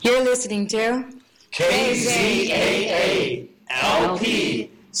listening to KZAA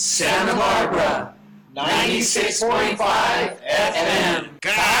LP Santa Barbara 96.5 FM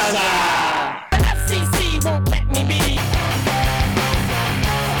Gaza. FCC won't let me be.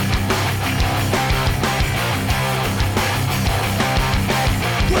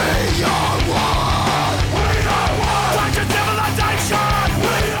 We are one. We are one. Like a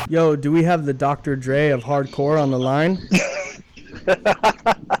civilization. Yo, do we have the Dr. Dre of hardcore on the line?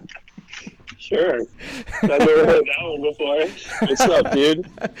 Sure. I've never heard that one before. What's up, dude?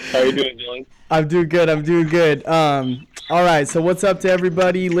 How are you doing, Dylan? I'm doing good. All right, so what's up to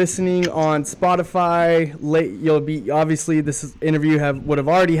everybody listening on Spotify? You'll be obviously interview would have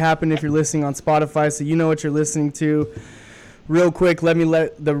already happened if you're listening on Spotify, so you know what you're listening to. Real quick, let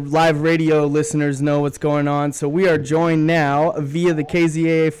the live radio listeners know what's going on. So we are joined now via the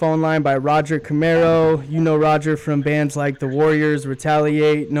KZAA phone line by Roger Camaro. You know Roger from bands like The Warriors,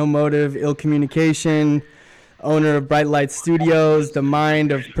 Retaliate, No Motive, Ill Communication, owner of Bright Light Studios, the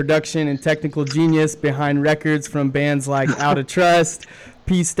mind of production and technical genius behind records from bands like Out of Trust,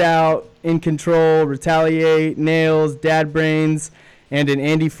 Peaced Out, In Control, Retaliate, Nails, Dad Brains, and in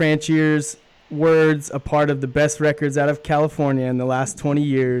Andy Franchier's words, a part of the best records out of California in the last 20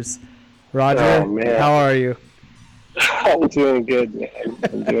 years. Roger, how are you? I'm doing good, man.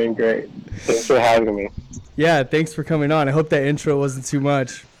 I'm doing great. Thanks for having me. Yeah, thanks for coming on. I hope that intro wasn't too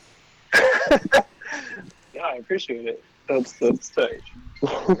much. Yeah, I appreciate it. That's tight.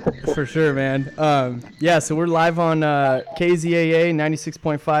 For sure, man. So we're live on KZAA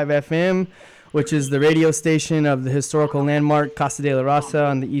 96.5 FM, which is the radio station of the historical landmark Casa de la Raza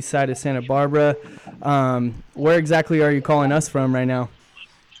on the east side of Santa Barbara. Where exactly are you calling us from right now?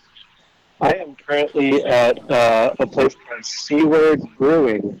 I am currently at a place called Seaward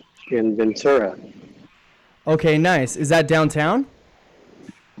Brewing in Ventura. Okay, nice. Is that downtown?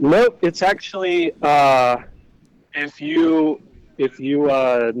 Nope, it's actually if you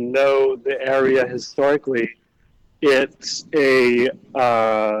know the area historically, it's a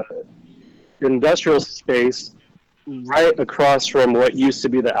industrial space right across from what used to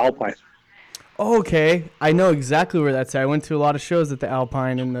be the Alpine. Oh, okay. I know exactly where that's at. I went to a lot of shows at the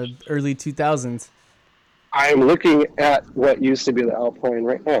Alpine in the early 2000s. I'm looking at what used to be the Alpine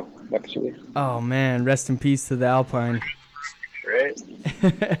right now, actually. Oh, man. Rest in peace to the Alpine. Right?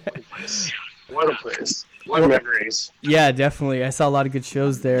 What a place. What memories. Yeah, definitely. I saw a lot of good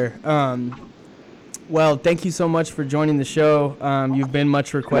shows there. Well, thank you so much for joining the show. You've been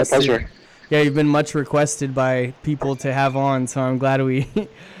much requested. My pleasure. Yeah, you've been much requested by people to have on, so I'm glad we.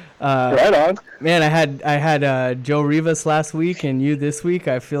 Right on. Man, I had Joe Rivas last week and you this week.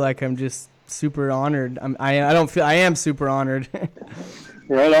 I feel like I'm just super honored. I am super honored.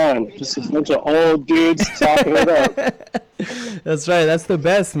 Right on. Just a bunch of old dudes talking it up. That's right. That's the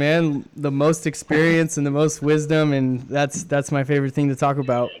best, man. The most experience and the most wisdom, and that's my favorite thing to talk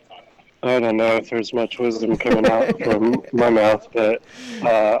about. I don't know if there's much wisdom coming out from my mouth, but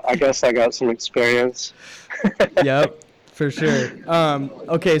I guess I got some experience. Yep, for sure.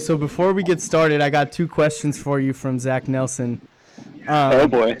 Okay, so before we get started, I got 2 questions for you from Zach Nelson. Oh,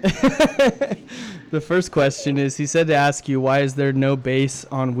 boy. The first question is, he said to ask you, why is there no bass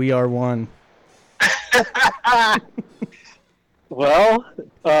on We Are One? Well,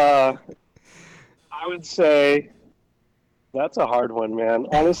 I would say that's a hard one, man.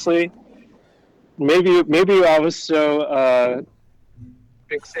 Honestly, maybe I was so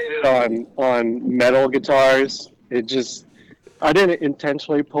fixated on metal guitars. I didn't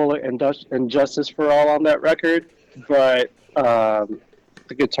intentionally pull it Injustice for All on that record, but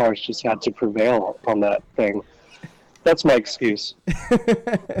the guitars just had to prevail on that thing. That's my excuse.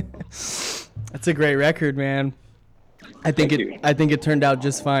 That's a great record, man. I think it turned out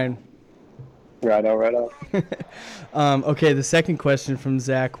just fine. Right on. Okay, the second question from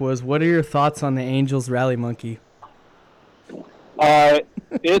Zach was, what are your thoughts on the Angels Rally Monkey?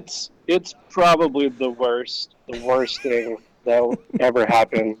 It's probably the worst thing that ever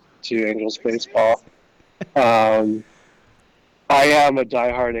happened to Angels baseball. I am a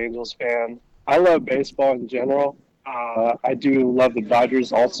diehard Angels fan. I love baseball in general. I do love the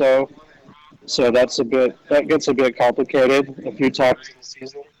Dodgers also. So that gets a bit complicated a few times in the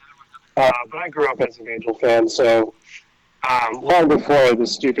season. But I grew up as an Angel fan, so long before the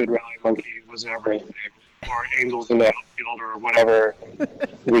stupid Rally Monkey was ever a thing, or Angels in the outfield, or whatever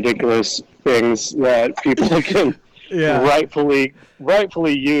ridiculous things that people can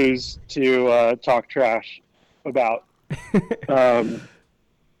rightfully use to talk trash about. I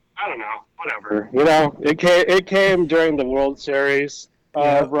don't know, whatever. You know, it came during the World Series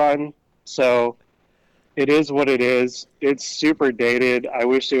run, so it is what it is. It's super dated. I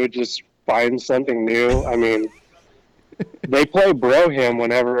wish they would just find something new. I mean, they play Broham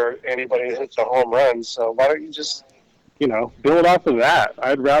whenever anybody hits a home run. So why don't you just, build off of that?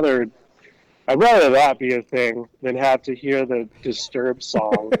 I'd rather that be a thing than have to hear the Disturbed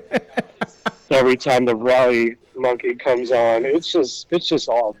song every time the Rally Monkey comes on. It's just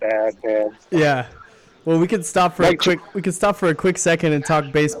all bad, man. Yeah. Well, we could stop for Like- a quick second and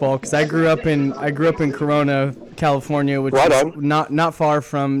talk baseball because I grew up in Corona, California, which Right is on. not far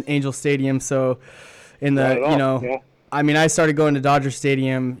from Angel Stadium. So in the Not at all, yeah. I mean, I started going to Dodger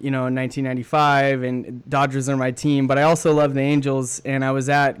Stadium, in 1995, and Dodgers are my team. But I also love the Angels, and I was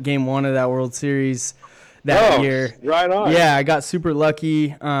at Game 1 of that World Series that year. Right on. Yeah, I got super lucky.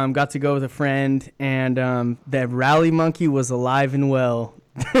 Got to go with a friend, and the Rally Monkey was alive and well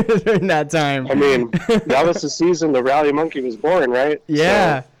during that time. I mean, that was the season the Rally Monkey was born, right?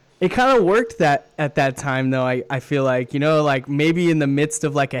 Yeah. So, It kind of worked that at that time, though. I feel like, like maybe in the midst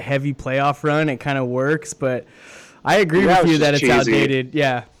of like a heavy playoff run, it kind of works. But I agree That with was you that just it's cheesy. outdated.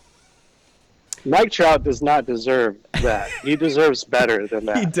 Yeah, Mike Trout does not deserve that. He deserves better than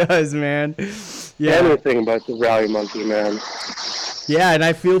he that. does, man. Yeah, Anything but the Rally Monkey, man. yeah, and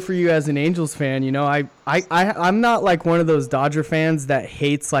I feel for you as an Angels fan. I'm not like one of those Dodger fans that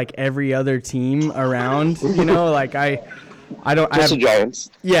hates like every other team around. Like I don't. Just the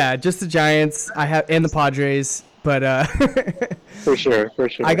Giants, Yeah, just the Giants. And the Padres. But for sure.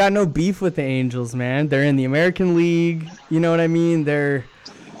 I got no beef with the Angels, man. They're in the American League. You know what I mean?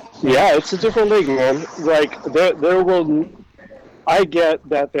 Yeah, it's a different league, man. Like there will. I get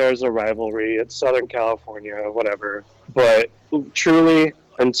that there's a rivalry. It's Southern California, whatever. But truly,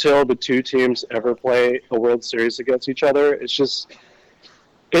 until the two teams ever play a World Series against each other, it's just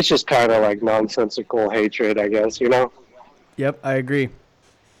kind of like nonsensical hatred, I guess. Yep, I agree.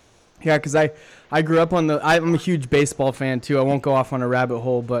 Yeah, because I grew up I'm a huge baseball fan too. I won't go off on a rabbit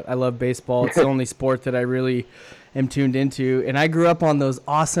hole, but I love baseball. It's the only sport that I really am tuned into. And I grew up on those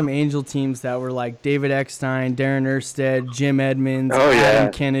awesome Angel teams that were like David Eckstein, Darren Erstad, Jim Edmonds, Oh, yeah.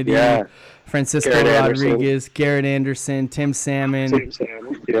 Adam Kennedy, Yeah. Francisco Garrett Anderson. Rodriguez, Garrett Anderson, Tim Salmon.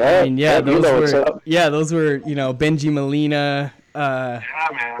 Yeah, I mean, yeah, you know what's up. those were Benji Molina. Yeah,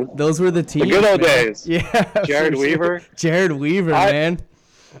 man. Those were the teams. good old man. days. Yeah. Jared for sure. Weaver. Jared Weaver, man.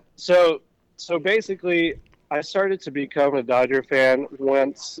 So basically, I started to become a Dodger fan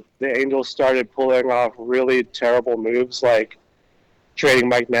once the Angels started pulling off really terrible moves, like trading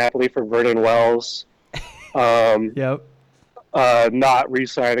Mike Napoli for Vernon Wells, Yep. not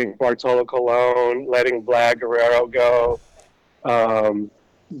re-signing Bartolo Colon, letting Vlad Guerrero go. When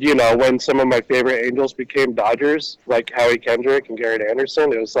some of my favorite Angels became Dodgers, like Howie Kendrick and Garrett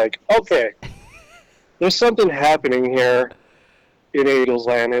Anderson, it was like, okay, there's something happening here in Angels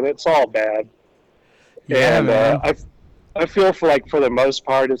land, and it's all bad. Yeah, And man. I feel for the most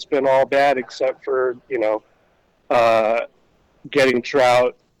part, it's been all bad, except for getting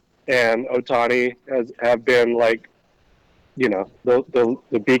Trout and Ohtani have been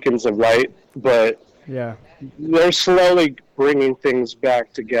the beacons of light, but Yeah. they're slowly bringing things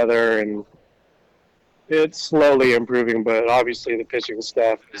back together, and it's slowly improving. But obviously, the pitching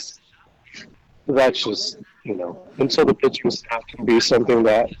staff that's just until the pitching staff can be something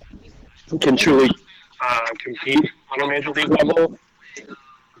that can truly compete on a major league level,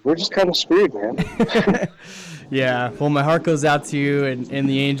 we're just kind of screwed, man. Yeah. Well, my heart goes out to you and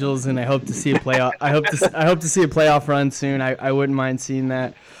the Angels, and I hope to see a playoff. I hope to see a playoff run soon. I wouldn't mind seeing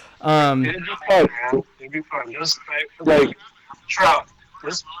that. It'd be fun, man. It'd be fun. Just Trout.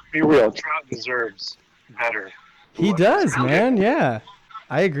 Let's be real. Trout deserves better. He does, man. Yeah,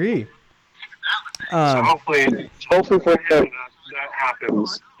 I agree. So hopefully for him that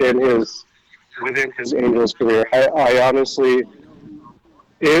happens within his Angels career. I honestly,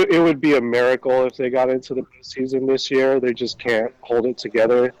 it would be a miracle if they got into the postseason this year. They just can't hold it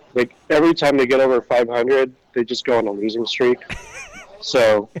together. Like every time they get over 500, they just go on a losing streak.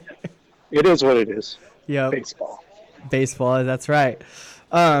 So it is what it is. Yep. Baseball. That's right.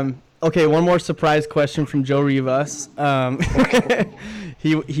 Okay, one more surprise question from Joe Rivas.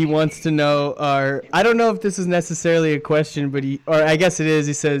 He wants to know, I don't know if this is necessarily a question, but I guess it is.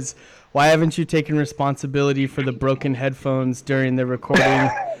 He says, why haven't you taken responsibility for the broken headphones during the recording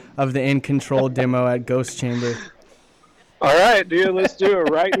of the In Control demo at Ghost Chamber? All right, dude, let's do it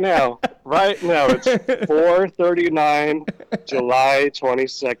right now. Right now. It's 4:39, July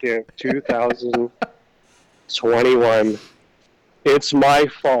 22nd, 2021. It's my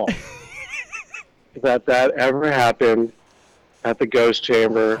fault that ever happened at the Ghost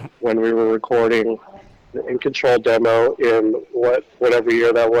Chamber when we were recording the In Control demo in whatever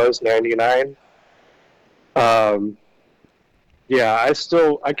year that was, 99. Yeah,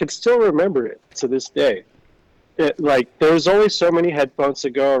 I could still remember it to this day. There's only so many headphones to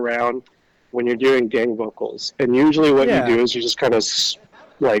go around when you're doing gang vocals, and usually what Yeah. you do is you just kind of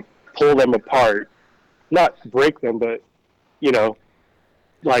like pull them apart, not break them, but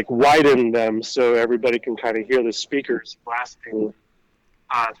like widen them so everybody can kind of hear the speakers blasting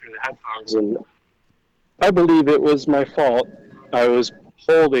through the headphones. And I believe it was my fault. I was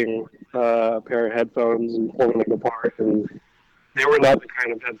holding a pair of headphones and pulling them apart, and they were not the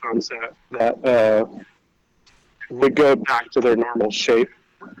kind of headphones that would go back to their normal shape.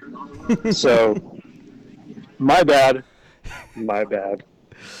 So, my bad.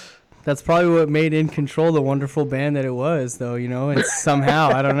 That's probably what made In Control the wonderful band that it was, though. It's somehow,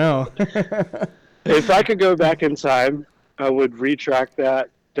 I don't know. If I could go back in time, I would retract that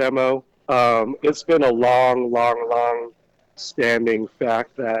demo. It's been a long standing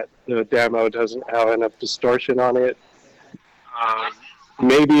fact that the demo doesn't have enough distortion on it.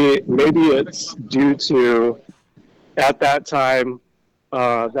 Maybe it's due to, at that time,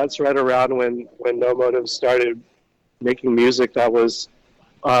 that's right around when No Motive started making music that was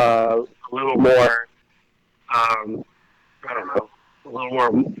a little more, I don't know, a little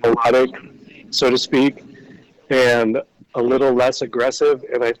more melodic, so to speak, and a little less aggressive.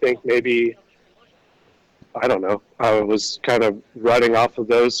 And I think maybe, I don't know, I was kind of running off of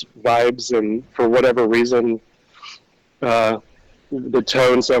those vibes, and for whatever reason, the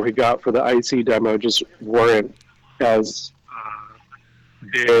tones that we got for the IC demo just weren't as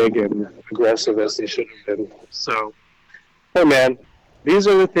big and aggressive as they should have been. So, hey man, these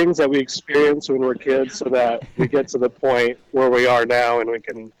are the things that we experience when we're kids, so that we get to the point where we are now, and we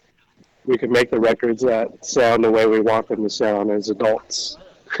can make the records that sound the way we want them to sound as adults.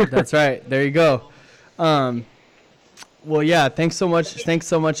 That's right. There you go. Well, yeah. Thanks so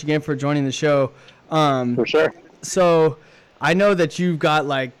much again for joining the show. For sure. So, I know that you've got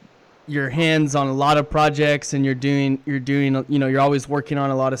like your hands on a lot of projects, and you're doing, you're always working on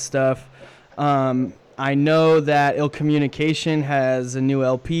a lot of stuff. I know that Ill Communication has a new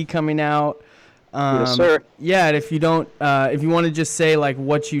LP coming out. Yes, sir. Yeah, and if you want to just say like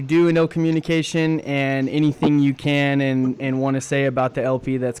what you do in Ill Communication and anything you can and want to say about the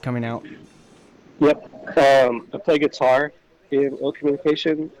LP that's coming out. Yep. I play guitar in Ill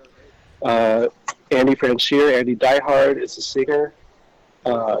Communication. Andy Franchier, Andy Diehard is the singer.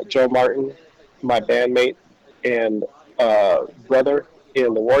 Joe Martin, my bandmate and brother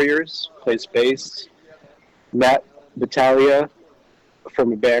in the Warriors, plays bass. Matt Battaglia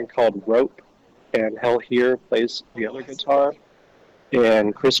from a band called Rope and Hell Here plays the other guitar.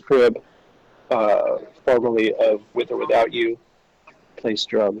 And Chris Cribb, formerly of With or Without You, plays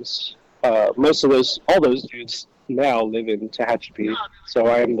drums. All those dudes now live in Tehachapi, so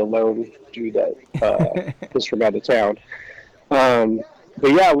I am the lone dude that is from out of town.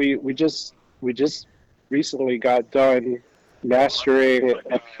 But yeah, we just recently got done mastering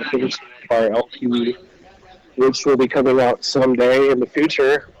our LP, which will be coming out someday in the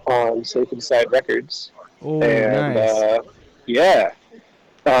future on Safe Inside Records. Oh, And nice. yeah,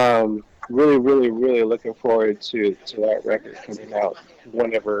 really looking forward to that record coming out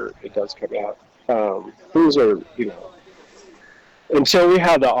whenever it does come out. Things are, until we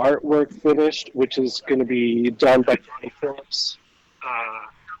have the artwork finished, which is going to be done by Johnny Phillips.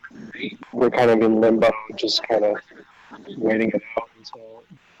 We're kind of in limbo, just kind of waiting it out until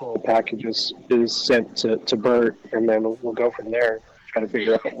the whole package is sent to Bert, and then we'll go from there. Try to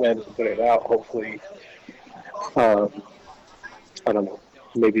figure out when to put it out. Hopefully, I don't know,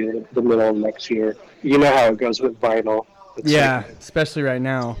 maybe the middle of next year. You know how it goes with vinyl. It's Yeah, especially right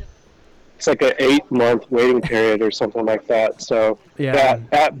now. it's like an 8-month waiting period or something like that. So Yeah.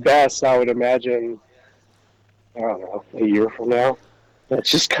 at best, I would imagine, I don't know, a year from now. That's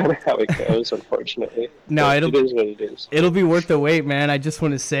just kind of how it goes, unfortunately. No, But it'll- it is what it is. It'll be worth the wait, man. I just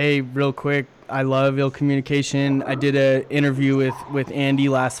want to say real quick, I love Ill Communication. I did an interview with Andy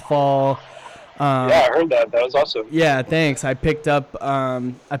last fall. Yeah, I heard that. That was awesome. Yeah, thanks. I picked up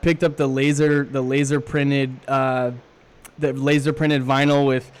the laser printed vinyl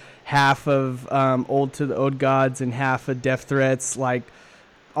with half of Old to the Ode Gods and half of Death Threats, like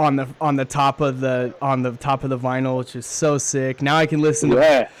on the top of the vinyl, which is so sick. Now I can listen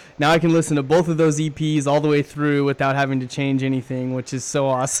to both of those EPs all the way through without having to change anything, which is so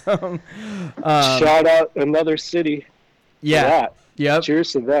awesome. Shout out Another City. Yeah. For that. Yep.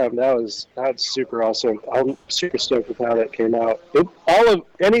 Cheers to them. That's super awesome. I'm super stoked with how that came out.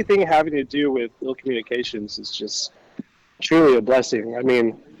 Anything having to do with Ill Communications is just truly a blessing. I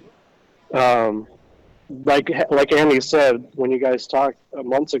mean, like Andy said when you guys talked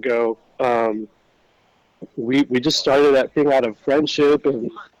months ago, we just started that thing out of friendship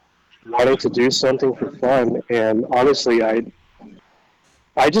and wanting to do something for fun. And honestly, I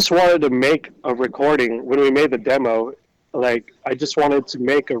just wanted to make a recording when we made the demo. Like, I just wanted to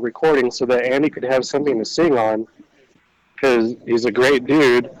make a recording so that Andy could have something to sing on, because he's a great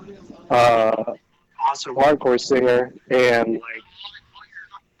dude, awesome hardcore singer, and like,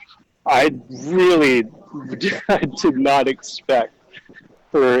 I really I did not expect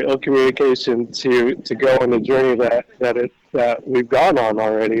for Ill Communication to go on the journey that we've gone on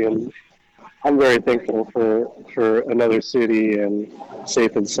already, and I'm very thankful for Another City and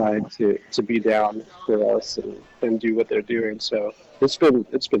Safe Inside to be down with us and do what they're doing. So it's been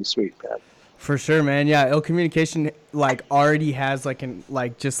sweet, man. For sure, man. Yeah, Ill Communication like already has such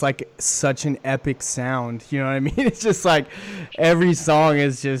an epic sound. You know what I mean? It's just like every song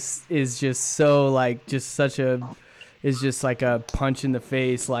is just so like just such a is just like a punch in the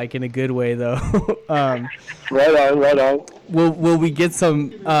face, like in a good way though. Right on. Will we get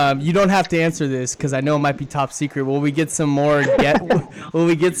some? You don't have to answer this because I know it might be top secret. Will we get some more? Will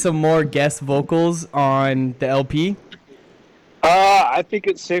we get some more guest vocals on the LP? I think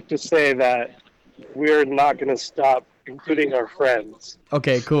it's safe to say that we're not going to stop including our friends.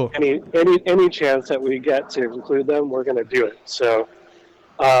 Okay, cool. Any chance that we get to include them, we're going to do it. So,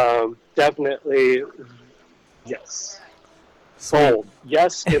 definitely, yes. Bold.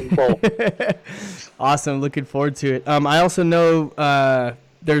 Yes, and bold. Awesome. Looking forward to it. I also know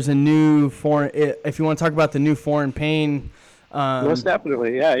there's a new foreign. If you want to talk about the new Foreign Pain. Most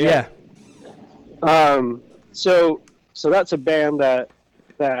definitely. Yeah. So that's a band that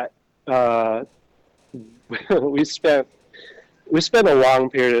we spent a long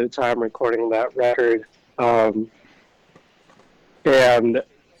period of time recording that record, and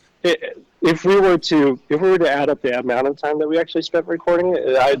if we were to add up the amount of time that we actually spent recording it,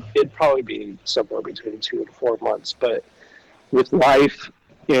 it'd probably be somewhere between 2 and 4 months. But with life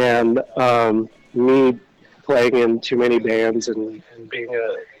and me playing in too many bands and being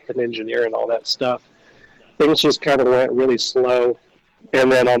an engineer and all that stuff, things just kind of went really slow.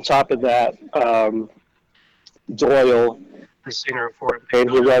 And then on top of that, Doyle, the singer of Foreign Pain,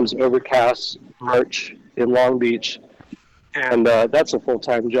 he runs Overcast merch in Long Beach, and that's a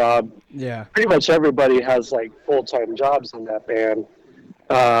full-time job. Yeah. Pretty much everybody has like full-time jobs in that band,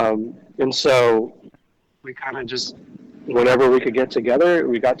 and so we kind of just, whenever we could get together,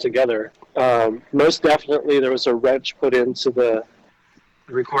 we got together. Most definitely, there was a wrench put into the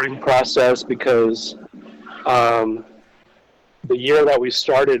recording process because the year that we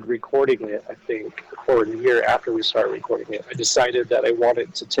started recording it, I think, or the year after we started recording it, I decided that I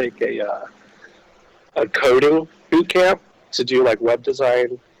wanted to take a coding boot camp to do like web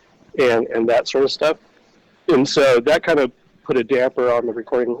design and that sort of stuff. And so that kind of put a damper on the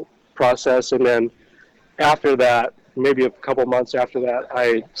recording process. And then after that, maybe a couple months after that,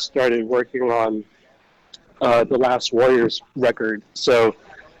 I started working on the Last Warriors record. So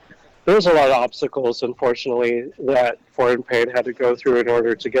there was a lot of obstacles, unfortunately, that Foreign Pain had to go through in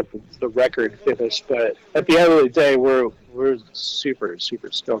order to get the record finished. But at the end of the day, we're super,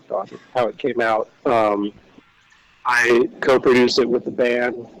 super stoked on how it came out. I co-produced it with the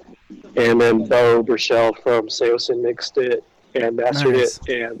band, and then Bo Burchell from Seosin mixed it and mastered it,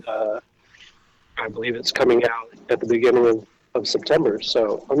 and I believe it's coming out at the beginning of September.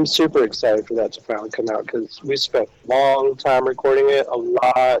 So I'm super excited for that to finally come out, because we spent a long time recording it. A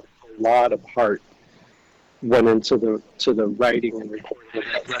lot of heart went into the writing and recording of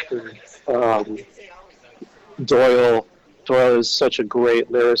that record. Doyle is such a great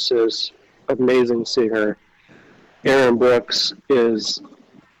lyricist, amazing singer. Aaron Brooks is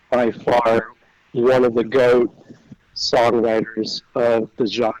by far one of the GOAT songwriters of the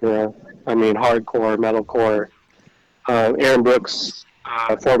genre. I mean, hardcore, metalcore. Aaron Brooks,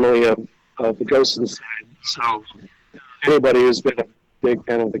 formerly of the Ghost Inside. So anybody who's been a big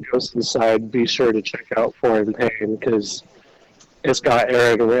fan of the Ghost Inside, be sure to check out Foreign Pain, because it's got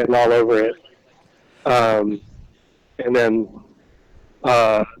Aaron written all over it. And then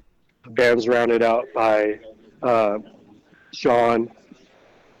the band's rounded out by Sean,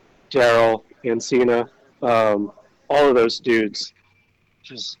 Daryl, and Cena. All of those dudes,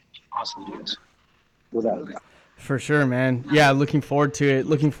 just awesome dudes, without a doubt. For sure, man. Yeah, looking forward to it.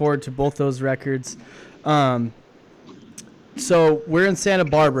 Looking forward to both those records. So we're in Santa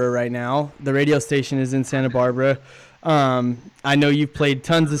Barbara right now. The radio station is in Santa Barbara. I know you've played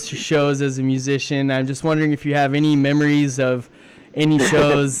tons of shows as a musician. I'm just wondering if you have any memories of any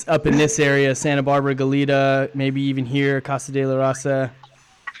shows up in this area, Santa Barbara, Goleta, maybe even here, Casa de la Raza.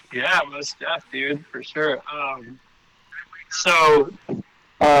 Yeah, most def, dude, for sure. So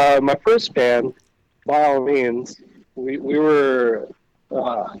my first band by all means. We were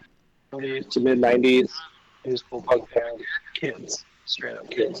early to mid '90s. High school punk band, kids, straight up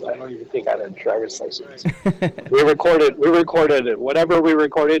kids. I don't even think I had a driver's license. We recorded it. Whatever we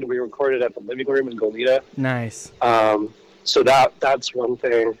recorded at the living room in Goleta. Nice. So that's one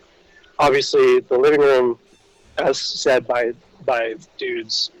thing. Obviously, the living room, as said by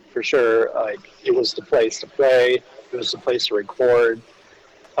dudes for sure, like it was the place to play. It was the place to record.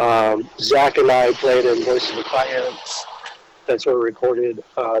 Zach and I played in Voice of Defiance. That's where we recorded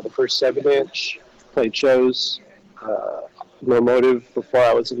the first 7-inch. Played shows. No Motive before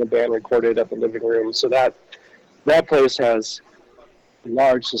I was in the band recorded at the living room. So that place has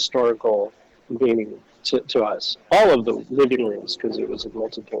large historical meaning to us. All of the living rooms, because it was in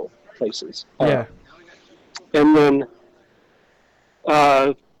multiple places. Yeah. And then,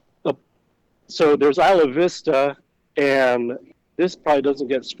 so there's Isla Vista, and this probably doesn't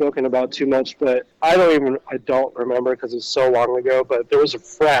get spoken about too much, but I don't remember because it's so long ago, but there was a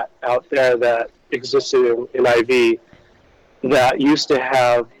frat out there that existed in IV that used to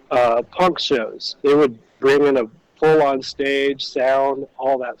have punk shows. They would bring in a full-on stage, sound,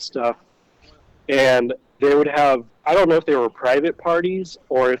 all that stuff, and they would have, I don't know if they were private parties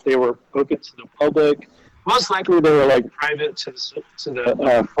or if they were open to the public. Most likely they were like private to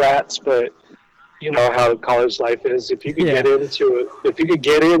the frats, but you know how college life is. If you could get into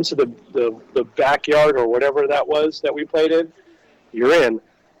the backyard or whatever that was that we played in, you're in.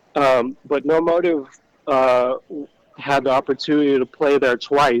 But No Motive had the opportunity to play there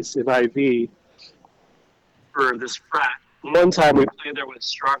twice in IV for this frat. One time we played there with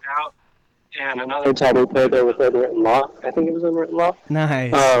Strung Out, and another time we played there with Unwritten Law. I think it was Unwritten Law.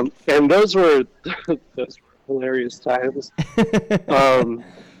 Nice. And those were hilarious times.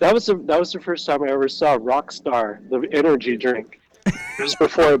 That was the first time I ever saw Rockstar, the energy drink. It was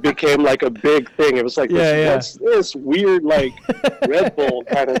before it became like a big thing. It was like what's this weird like Red Bull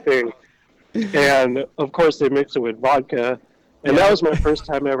kind of thing. And of course they mix it with vodka. And that was my first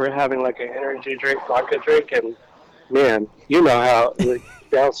time ever having like an energy drink, vodka drink. And man, you know how like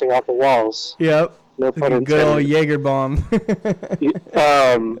bouncing off the walls. Yep. No pun intended. Good old Jaeger bomb.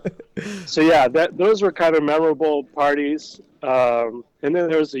 So yeah, those were kind of memorable parties. And then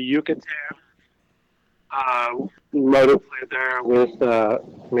there was the Yucatan. Motive played there with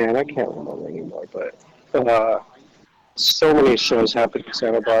man, I can't remember anymore, but so many shows happened in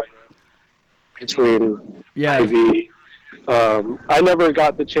Santa Barbara between IV. I never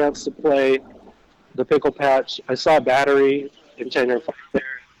got the chance to play the Pickle Patch. I saw Battery in Tenure Park there.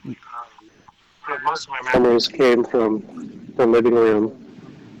 But most of my memories came from the living room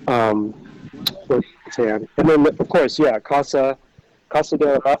with Tan. And then, of course, Casa de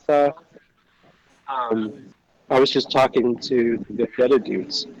la Raza. I was just talking to the other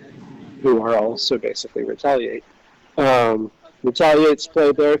dudes who are also basically Retaliate. Retaliate's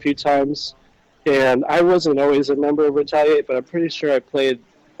played there a few times, and I wasn't always a member of Retaliate, but I'm pretty sure I played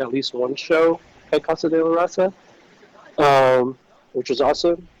at least one show at Casa de la Raza, which was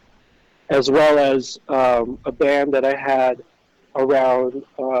awesome, as well as a band that I had around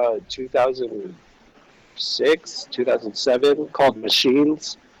 2006, 2007 called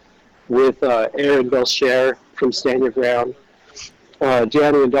Machines with Aaron Belcher from Stand Your Ground,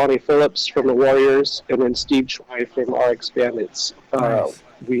 Danny and Donnie Phillips from the Warriors, and then Steve Choi from RX Bandits. Nice.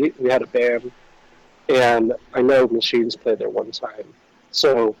 We had a band, and I know Machines played there one time.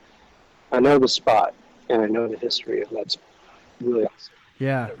 So I know the spot, and I know the history, and that's really awesome.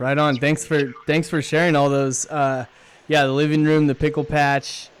 Yeah, right on. Thanks for sharing all those. The living room, the Pickle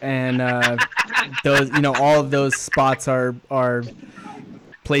Patch, and those. All of those spots are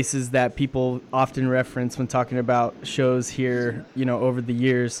places that people often reference when talking about shows here. Over the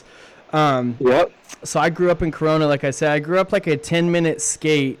years. Yep. So I grew up in Corona. Like I said, I grew up like a 10-minute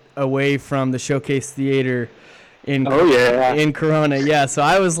skate away from the Showcase Theater in Corona. Yeah. So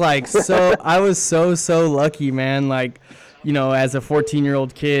I was like, I was so lucky, man. Like, as a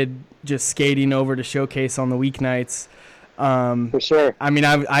 14-year-old kid, just skating over to Showcase on the weeknights. For sure. I mean,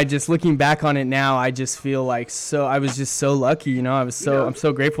 I just looking back on it now, I just feel like I was just so lucky, I'm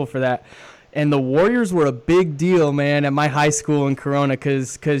so grateful for that. And the Warriors were a big deal, man, at my high school in Corona,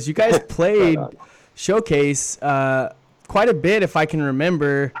 because you guys played Showcase quite a bit, if I can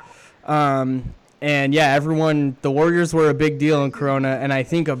remember. And yeah, the Warriors were a big deal in Corona, and I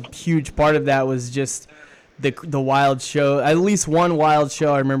think a huge part of that was just the wild show. At least one wild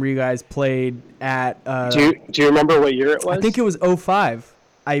show I remember you guys played at. Do you remember what year it was? I think it was 05.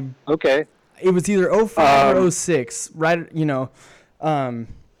 Okay. It was either 05 or 06, right?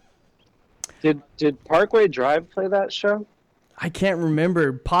 Did Parkway Drive play that show? I can't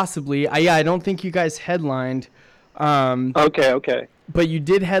remember. Possibly. I don't think you guys headlined. Okay. But you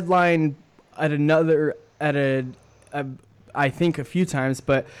did headline at I think a few times.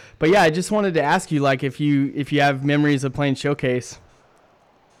 But yeah, I just wanted to ask you, like, if you have memories of playing Showcase.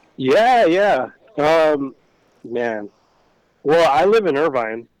 Yeah. Man. Well, I live in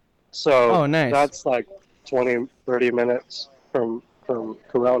Irvine, so nice. That's like 20, 30 minutes from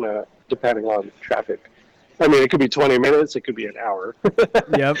Corona, depending on traffic. I mean, it could be 20 minutes, it could be an hour.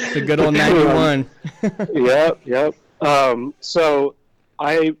 Yep, the good old 91. Yep. So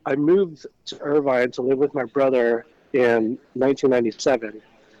I moved to Irvine to live with my brother in 1997.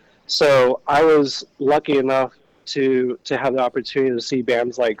 So I was lucky enough to have the opportunity to see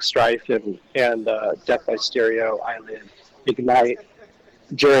bands like Strife and Death by Stereo, Eyelid, Ignite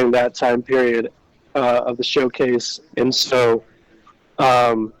during that time period of the Showcase. And so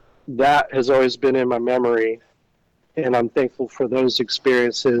that has always been in my memory, and I'm thankful for those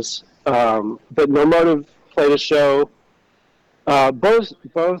experiences. But No Motive played a show. Both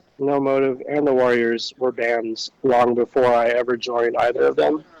No Motive and the Warriors were bands long before I ever joined either of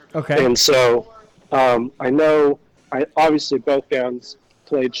them. Okay. And so obviously both bands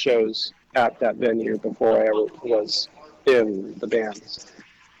played shows at that venue before I ever was in the bands.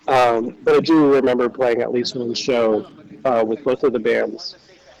 But I do remember playing at least one show with both of the bands.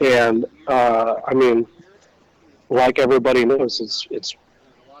 And I mean, like everybody knows, it's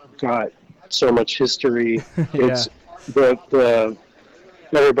got so much history. Yeah. It's the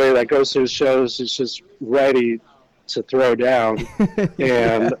everybody that goes to the shows is just ready to throw down,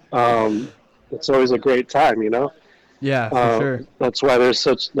 and it's always a great time, you know. Yeah, for sure. That's why it's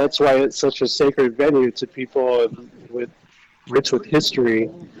such a sacred venue to people rich with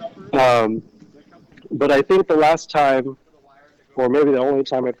history. But I think the last time, or maybe the only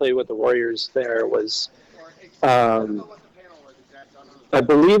time I played with the Warriors there was, I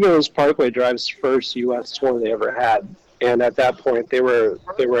believe it was Parkway Drive's first U.S. tour they ever had. And at that point, they were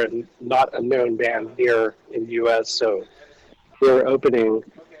not a known band here in the U.S., so they were opening.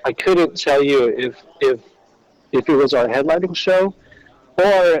 I couldn't tell you if it was our headlining show,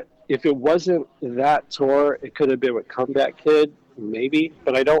 or if it wasn't that tour, it could have been with Comeback Kid, maybe.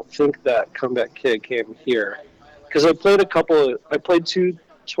 But I don't think that Comeback Kid came here, because I played 2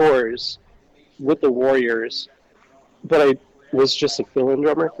 tours with the Warriors, but I was just a fill-in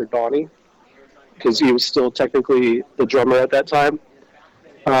drummer for Donnie, because he was still technically the drummer at that time.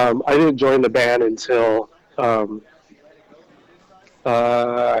 I didn't join the band until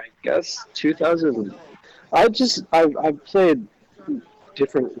I guess 2000. I've played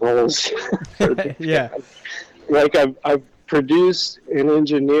different roles. Yeah. Like I've produced and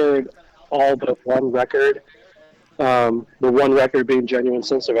engineered all but one record. The one record being Genuine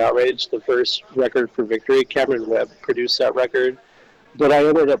Sense of Outrage, the first record for Victory. Cameron Webb produced that record. But I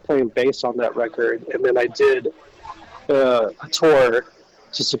ended up playing bass on that record, and then I did a tour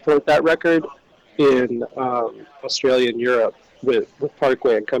to support that record in Australia and Europe with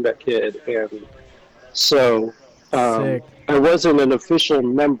Parkway and Comeback Kid, and so I wasn't an official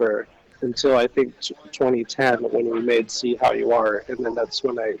member until I think 2010 when we made See How You Are, and then that's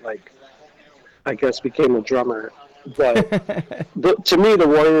when I guess became a drummer. But to me, the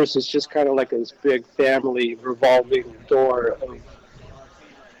Warriors is just kind of like this big family revolving door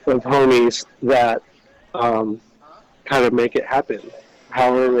of homies that kind of make it happen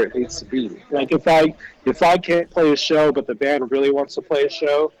however it needs to be. Like if I can't play a show but the band really wants to play a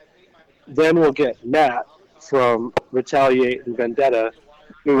show, then we'll get Matt from Retaliate and Vendetta,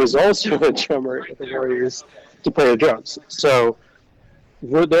 who was also a drummer at the Warriors, to play the drums. So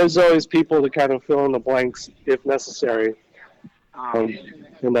there's always people to kind of fill in the blanks if necessary.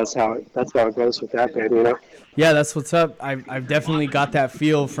 And that's how it goes with that band, you know. Yeah, that's what's up. I've definitely got that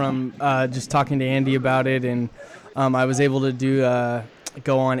feel from just talking to Andy about it, and I was able to do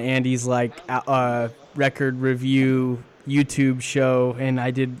go on Andy's record review YouTube show, and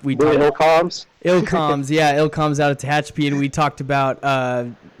Ilcoms? Ilcoms, yeah, Ilcoms out of Tehachapi, and we talked about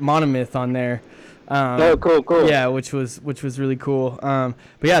Monomyth on there. Cool. Yeah, which was really cool. But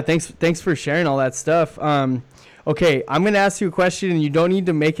yeah, thanks for sharing all that stuff. Okay, I'm gonna ask you a question, and you don't need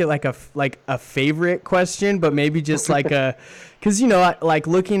to make it like a favorite question, but maybe just like because like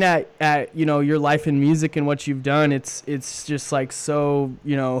looking at your life in music and what you've done, it's just like so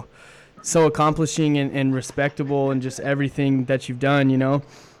so accomplishing and respectable, and just everything that you've done,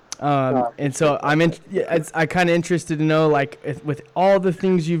 and so I kind of interested to know, like, with all the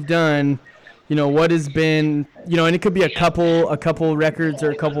things you've done, what has been, and it could be a couple records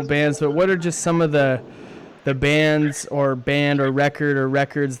or a couple bands, but what are just some of the bands or band or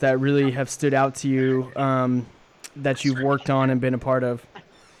records that really have stood out to you, that you've worked on and been a part of?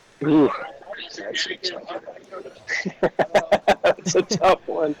 Ooh, that's a tough one. That's a tough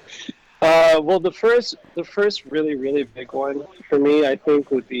one. Well, the first really, really big one for me, I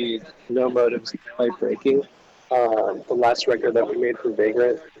think, would be No Motive's Light Breaking, the last record that we made for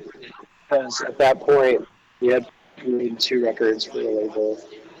Vagrant. Because at that point, we had made 2 records for the label,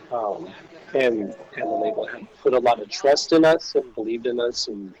 and the label had put a lot of trust in us and believed in us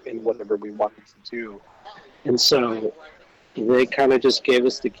and in whatever we wanted to do. And so they kind of just gave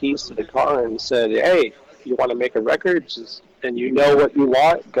us the keys to the car and said, "Hey, if you want to make a record, and you know what you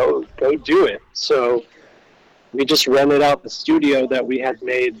want, go do it." So we just rented out the studio that we had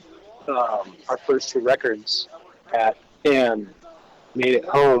made our first 2 records at, and made it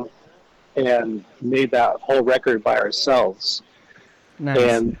home, and made that whole record by ourselves. Nice.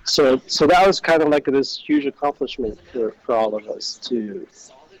 And so that was kind of like this huge accomplishment for all of us to,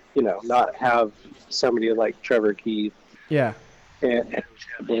 not have somebody like Trevor Keith Yeah. and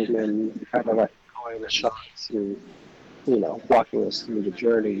Chad Blakeman kind of like calling the shots and, walking us through the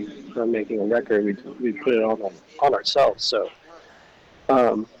journey from making a record. We put it on ourselves. So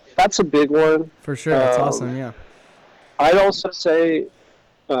that's a big one. For sure. That's awesome. Yeah. I'd also say,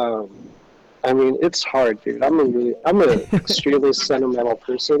 it's hard, dude. I'm an extremely sentimental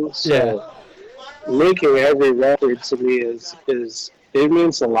person. So making every record to me is it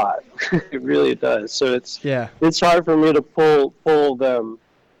means a lot. It really does. So it's hard for me to pull them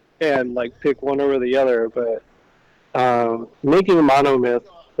and like pick one over the other. But making Monomyth,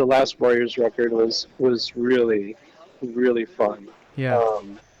 the last Warriors record, was really, really fun. Yeah.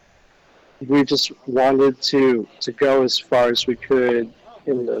 We just wanted to go as far as we could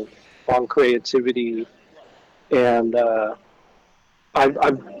on creativity, and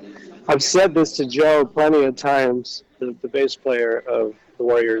I've said this to Joe plenty of times, the bass player of the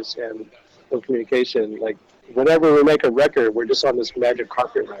Warriors and of Communication. Like, whenever we make a record, we're just on this magic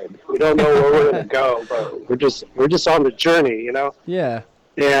carpet ride. We don't know where we're gonna go, but we're just on the journey, Yeah.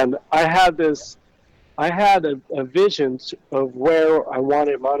 And I had a vision of where I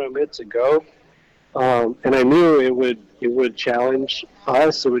wanted Monomyth to go, and I knew it would challenge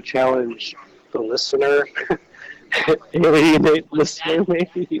us. It would challenge the listener, alienate listener,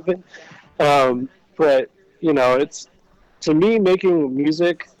 maybe even. But it's, to me, making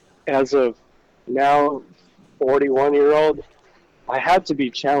music as of now, 41-year-old, I had to be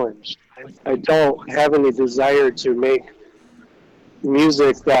challenged. I don't have any desire to make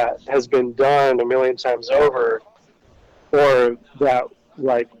music that has been done a million times over, or that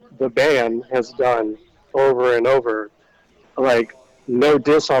like the band has done over and over. Like, no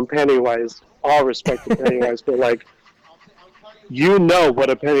diss on Pennywise, all respect to Pennywise, but like, what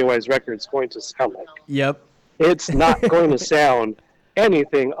a Pennywise record's going to sound like. Yep. It's not going to sound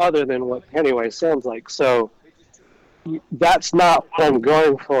anything other than what Pennywise sounds like. So that's not what I'm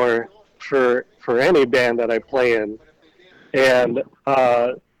going for any band that I play in. And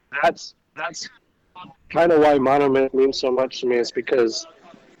that's kind of why Monomyth means so much to me, is because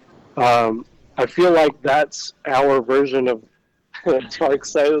I feel like that's our version of Dark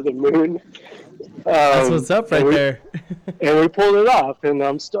Side of the Moon. That's what's up right there. And we pulled it off, and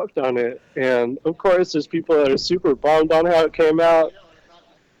I'm stoked on it. And of course, there's people that are super bummed on how it came out.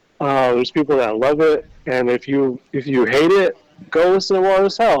 There's people that love it, and if you hate it, go listen to War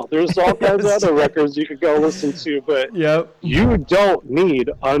is Hell. There's all kinds of other records you could go listen to, but you don't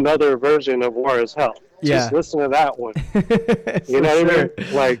need another version of War is Hell. Just listen to that one. You know what I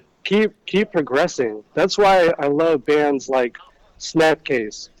mean? Like, keep progressing. That's why I love bands like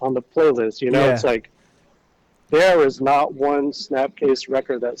Snapcase on the playlist. It's like, there is not one Snapcase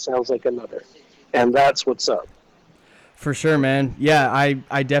record that sounds like another, and that's what's up. For sure, man. Yeah,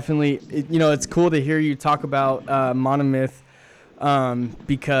 I definitely, it's cool to hear you talk about Monomyth,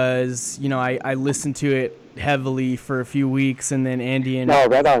 because, I listened to it heavily for a few weeks, and then Andy and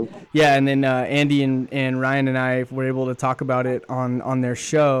right on. Yeah, and then Andy and Ryan and I were able to talk about it on their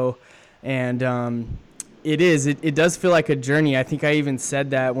show, and it does feel like a journey. I think I even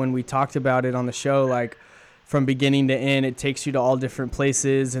said that when we talked about it on the show, like, from beginning to end, it takes you to all different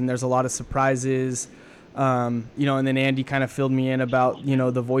places, and there's a lot of surprises. And then Andy kind of filled me in about,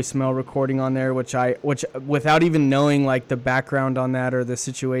 the voicemail recording on there, which without even knowing like the background on that or the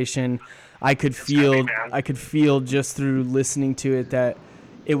situation, I could feel just through listening to it that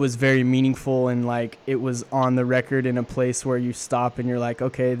it was very meaningful, and like it was on the record in a place where you stop and you're like,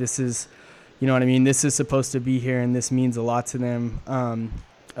 okay, this is, you know what I mean? This is supposed to be here, and this means a lot to them.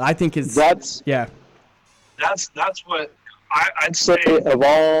 I think that's what I'd say of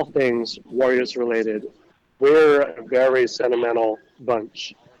all things Warriors related. We're a very sentimental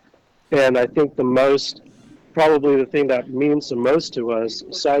bunch, and I think the most probably the thing that means the most to us,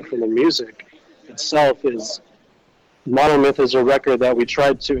 aside from the music itself, is Monomyth is a record that we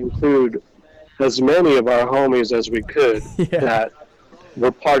tried to include as many of our homies as we could Yeah. that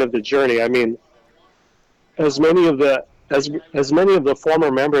were part of the journey. I mean, as many of the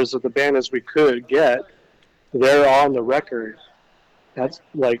former members of the band as we could get, they're on the record. That's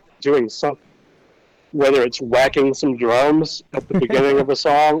like doing something, whether it's whacking some drums at the beginning of a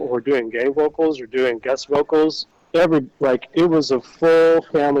song, or doing gang vocals, or doing guest vocals. It was a full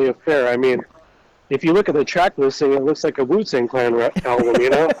family affair. I mean, if you look at the track listing, it looks like a Wu-Tang Clan album, you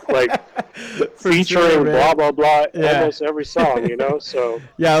know, like featuring sure, man. blah blah blah, Yeah. almost every song, you know. So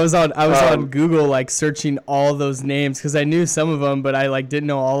Yeah, I was on Google like searching all those names because I knew some of them, but I like didn't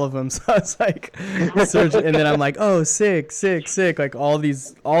know all of them. So I was like searching, and then I'm like, oh, sick, like all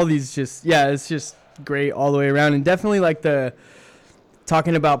these just, yeah, it's just great all the way around, and definitely like the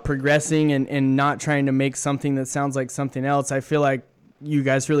talking about progressing and not trying to make something that sounds like something else. I feel like you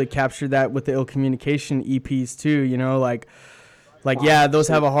guys really captured that with the Ill Communication EPs too, you know, like yeah, those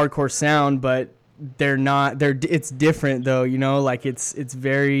have a hardcore sound, but it's different though, you know, like it is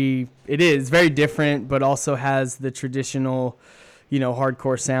very different, but also has the traditional, you know,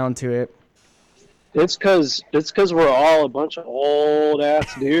 hardcore sound to it. it's because we're all a bunch of old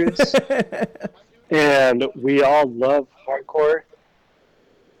ass dudes, and we all love hardcore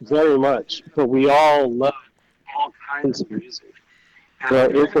very much, but we all love all kinds of music.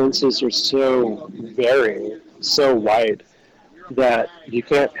 The influences are so varying, so wide, that you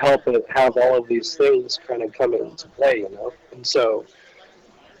can't help but have all of these things kind of come into play, you know. And so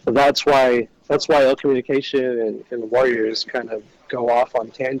that's why Ill Communication and Warriors kind of go off on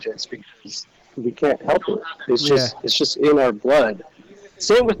tangents, because we can't help it. It's just in our blood.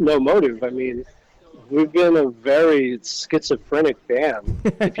 Same with No Motive. I mean, we've been a very schizophrenic band.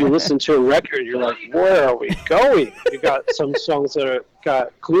 If you listen to a record, you're like, where are we going? You got some songs that are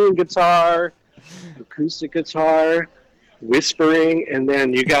got clean guitar, acoustic guitar, whispering, and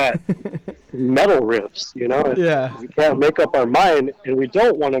then you got metal riffs, you know? Yeah. We can't make up our mind, and we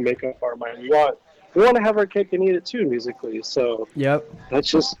don't want to make up our mind. We want to have our cake and eat it too, musically. So Yep. that's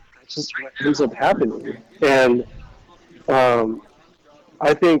just what ends up happening. And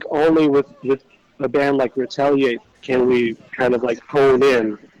I think only with a band like Retaliate can we kind of like hone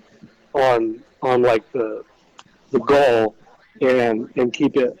in on like the goal and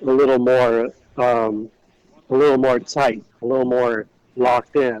keep it a little more tight, a little more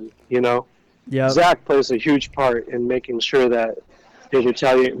locked in, you know. Yeah. Zach plays a huge part in making sure that a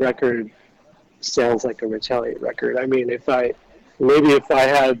Retaliate record sounds like a Retaliate record. I mean, if I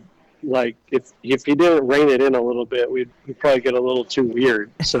had, like, if he didn't rein it in a little bit, we'd probably get a little too weird.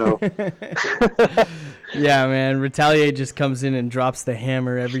 So Yeah, man, Retaliate just comes in and drops the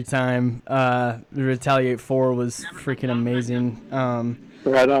hammer every time. The Retaliate 4 was freaking amazing.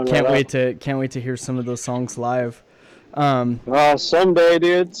 right on. Can't right wait to hear some of those songs live. on. Someday,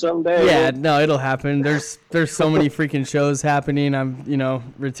 dude. Someday. Yeah, no, it'll happen. There's so many freaking shows happening.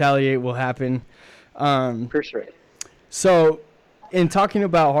 Retaliate will happen. For sure. So, in talking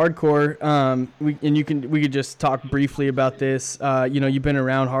about hardcore, we could just talk briefly about this. You've been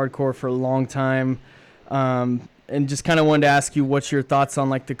around hardcore for a long time, and just kind of wanted to ask you what your thoughts on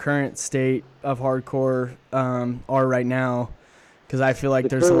like the current state of hardcore are right now, because I feel like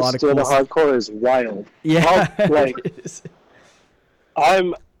there's a lot of cool. The hardcore is wild. Yeah,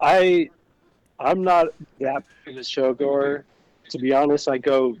 I'm not that big of a showgoer. To be honest, I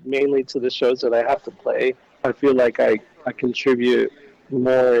go mainly to the shows that I have to play. I feel like I contribute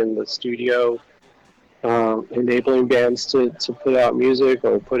more in the studio, enabling bands to put out music,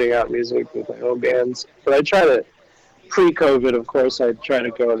 or putting out music with my own bands. But I try to, pre-COVID, of course, I try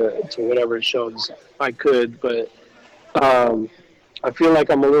to go to whatever shows I could. But I feel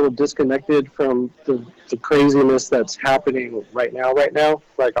like I'm a little disconnected from the craziness that's happening right now.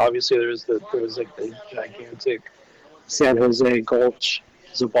 Like, obviously, there was like the gigantic San Jose Gulch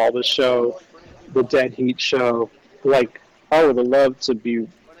Zabalba show, the Dead Heat show. Like, I would have loved to be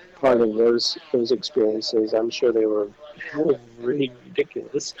part of those experiences. I'm sure they were really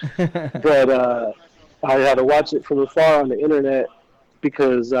ridiculous. But I had to watch it from afar on the internet,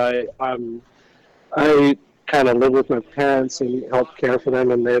 because I kind of live with my parents and help care for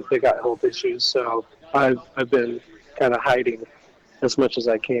them, and they got health issues. So I've been kind of hiding as much as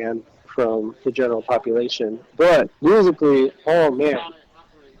I can from the general population. But musically, oh man,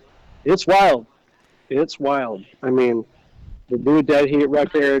 it's wild. It's wild. I mean, the new Dead Heat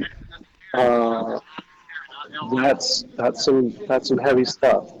record, that's some heavy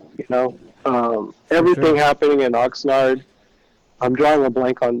stuff, you know. Everything Sure. happening in Oxnard. I'm drawing a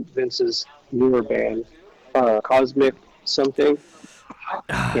blank on Vince's newer band. Cosmic something.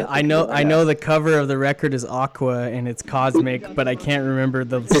 I know the cover of the record is Aqua and it's Cosmic, but I can't remember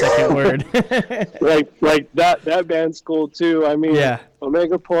the second word. like that band's cool too. I mean, Yeah.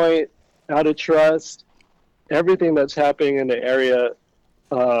 Omega Point, Out of Trust, everything that's happening in the area.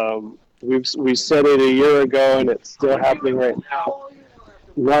 We said it a year ago, and it's still happening right now.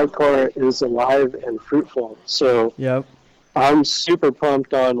 Hardcore is alive and fruitful. So Yep. I'm super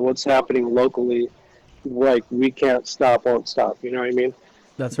pumped on what's happening locally. Like, we can't stop, won't stop. You know what I mean?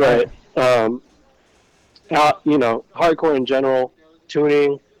 That's right. But hardcore in general,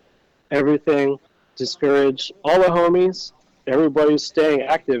 tuning, everything, Discourage, all the homies, everybody's staying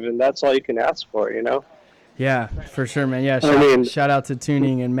active, and that's all you can ask for, you know? Yeah, for sure, man. Yeah, shout out to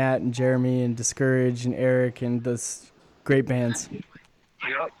Tuning and Matt and Jeremy and Discourage and Eric and those great bands.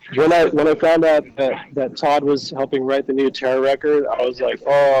 When I found out that Todd was helping write the new Terror record, I was like,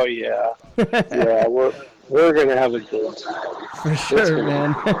 oh yeah, yeah, we're gonna have a good time. For sure,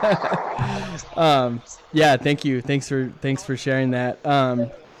 man. Yeah, thank you. Thanks for sharing that.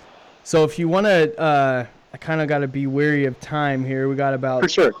 So if you want to, I kind of got to be wary of time here. We got about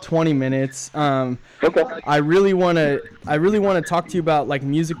 20 minutes. Okay. I really want to talk to you about like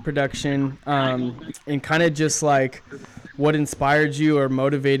music production, and kind of just like what inspired you or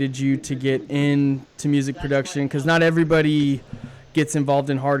motivated you to get into music production, because not everybody gets involved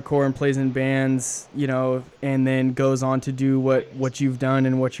in hardcore and plays in bands, you know, and then goes on to do what you've done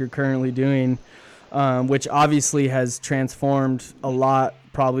and what you're currently doing, which obviously has transformed a lot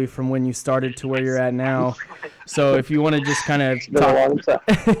probably from when you started to where you're at now. So if you want to just kind of talk,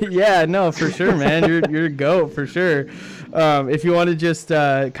 yeah, no, for sure, man, you're a goat for sure. If you want to just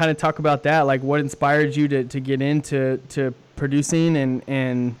kind of talk about that, like what inspired you to get into producing,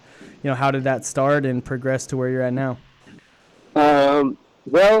 and you know, how did that start and progress to where you're at now?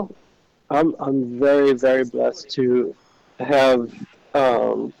 Well, I'm very, very blessed to have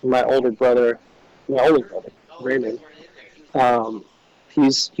my older brother, Raymond.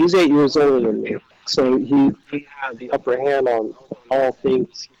 He's 8 years older than me, so he had the upper hand on all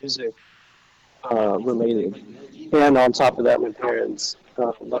things music related. And on top of that, my parents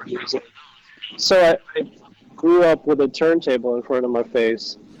love music. So I grew up with a turntable in front of my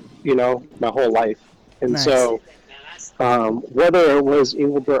face, you know, my whole life. And Nice. So whether it was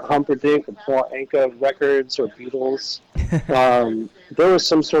Engelbert Humperdinck or Paul Anka records or Beatles, there was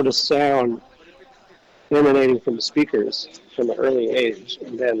some sort of sound emanating from the speakers from an early age.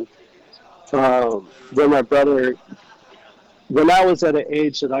 And then when I was at an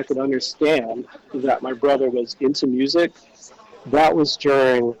age that I could understand that my brother was into music, that was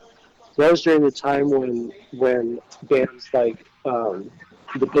during the time when bands like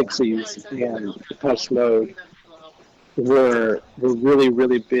the Pixies and Depeche Mode were really,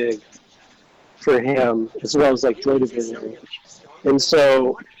 really big for him, as well as like Joy Division. And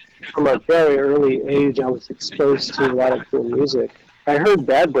so from a very early age, I was exposed to a lot of cool music. I heard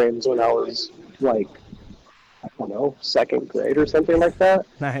Bad Brains when I was like, I don't know, second grade or something like that.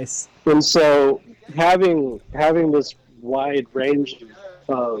 Nice. And so having this wide range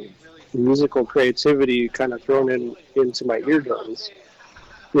of musical creativity kind of thrown into my eardrums,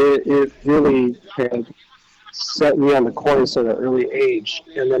 it really had set me on the course at an early age.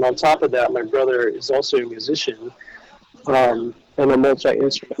 And then on top of that, my brother is also a musician, and a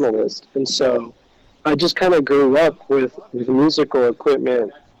multi-instrumentalist. And so I just kind of grew up with musical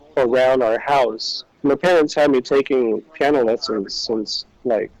equipment around our house. My parents had me taking piano lessons since,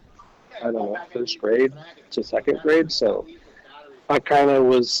 like, I don't know, first grade to second grade. So I kind of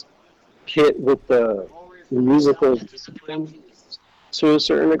was hit with the musical discipline to a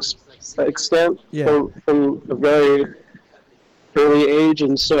certain extent from a very early age.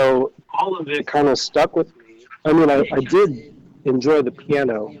 And so all of it kind of stuck with me. I mean, I did enjoy the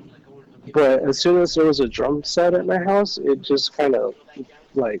piano, but as soon as there was a drum set at my house, it just kind of,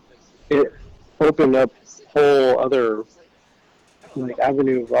 like, it opened up a whole other, like,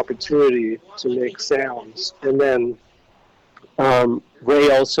 avenue of opportunity to make sounds. And then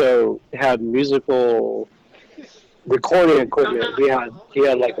Ray also had musical recording equipment. He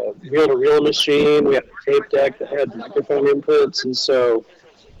had like a reel-to-reel machine. We had a tape deck that had microphone inputs, and so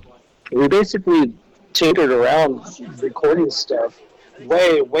we basically tinkered around recording stuff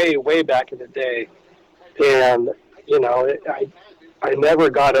way back in the day. And you know, I never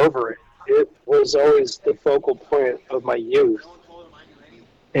got over it. It was always the focal point of my youth.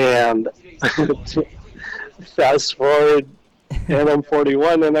 And fast forward, and I'm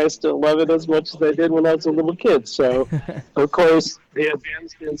 41, and I still love it as much as I did when I was a little kid. So, of course, the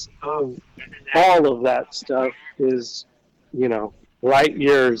advancements of all of that stuff is, you know, light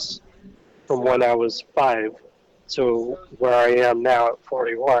years from when I was 5 to where I am now at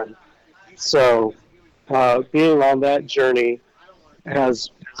 41. So being on that journey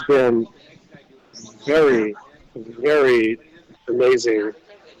has been very, very amazing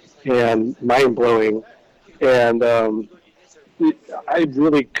and mind blowing. And I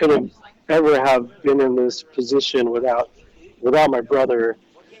really couldn't ever have been in this position without my brother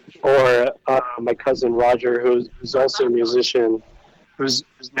or my cousin Roger, who's also a musician, who's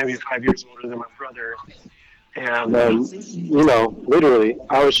maybe 5 years older than my brother. And literally,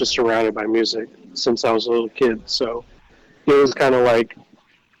 I was just surrounded by music since I was a little kid. So it was kind of like,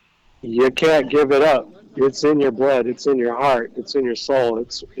 you can't give it up. It's in your blood. It's in your heart. It's in your soul.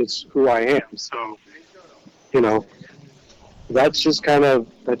 It's who I am. So, that's just kind of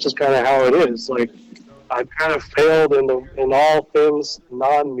how it is. Like, I've kind of failed in all things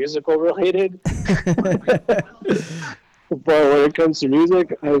non-musical related. But when it comes to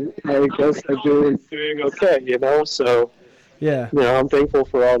music, I guess I'm doing okay, So, Yeah. I'm thankful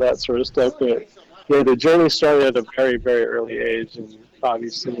for all that sort of stuff. But yeah, the journey started at a very, very early age, and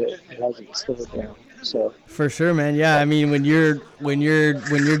obviously it hasn't slowed down. So For sure, man. Yeah, I mean, when you're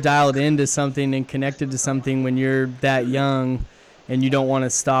dialed into something and connected to something when you're that young, and you don't want to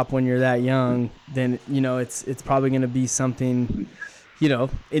stop when you're that young, then it's probably going to be something,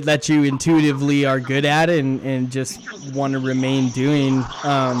 that you intuitively are good at and just want to remain doing.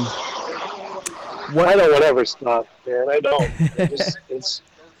 I don't want to ever stop, man. I don't.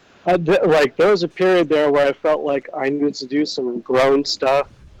 There was a period there where I felt like I needed to do some grown stuff.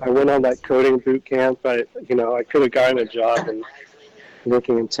 I went on that coding boot camp. I could have gotten a job and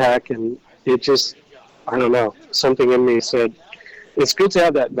working in tech, and it just, I don't know, something in me said, it's good to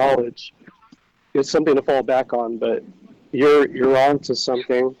have that knowledge. It's something to fall back on, but you're on to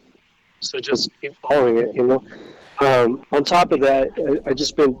something, so just keep following it. On top of that,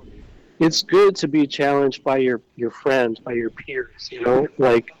 it's good to be challenged by your friends, by your peers.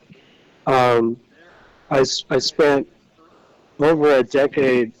 I spent over a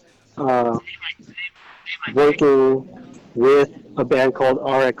decade working with a band called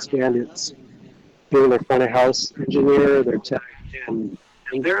RX Bandits, being their front of house engineer, their tech, and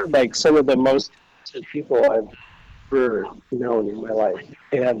they're like some of the most talented people I've ever known in my life.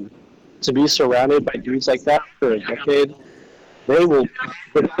 And to be surrounded by dudes like that for a decade,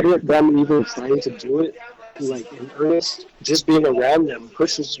 without them even trying to do it like in earnest, just being around them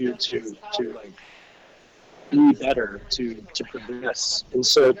pushes you to like be better, to progress. And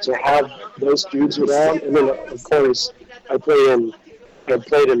so to have those dudes around, and then of course I played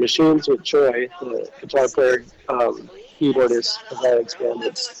in Machines with Troy, the guitar player, keyboardist of RX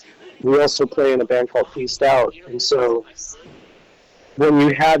Bandits. We also play in a band called Feast Out. And so when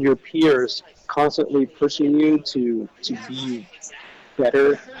you have your peers constantly pushing you to be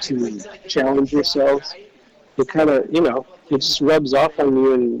better, to challenge yourselves, it kind of, it just rubs off on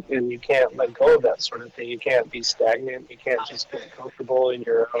you, and you can't let go of that sort of thing. You can't be stagnant. You can't just get comfortable in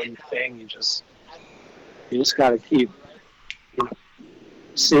your own thing. You just got to keep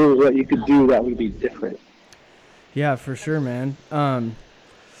seeing what you could do that would be different. Yeah, for sure, man.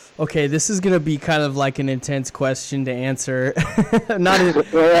 Okay, this is gonna be kind of like an intense question to answer.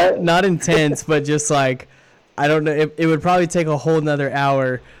 not intense, but just like, I don't know. It would probably take a whole nother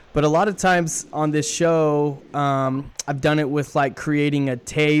hour. But a lot of times on this show, I've done it with like creating a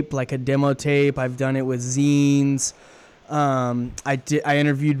tape, like a demo tape. I've done it with zines. I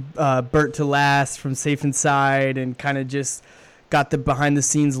interviewed Bert to Last from Safe Inside and kind of just got the behind the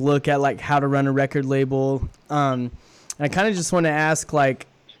scenes look at like how to run a record label. And I kind of just want to ask, like,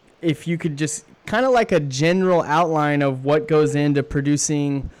 if you could just kind of like a general outline of what goes into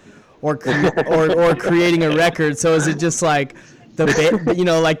producing or creating a record. So is it just like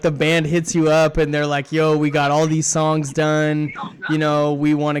the band hits you up and they're like, yo, we got all these songs done,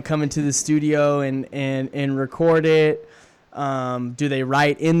 we want to come into the studio and record it. Do they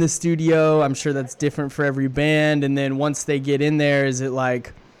write in the studio? I'm sure that's different for every band. And then once they get in there, is it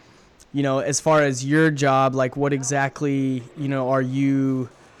like, as far as your job, like what exactly,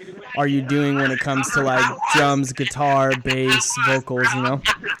 are you doing when it comes to like drums, guitar, bass, vocals,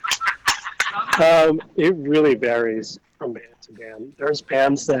 It really varies from band to band. There's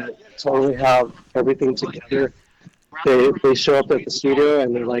bands that totally have everything together. They show up at the studio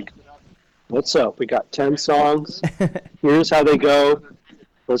and they're like, what's up? We got 10 songs. Here's how they go.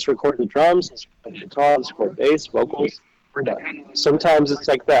 Let's record the drums, let's record the guitar, let's record bass, vocals. We're done. Sometimes it's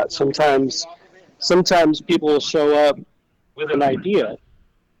like that. Sometimes people will show up with an idea,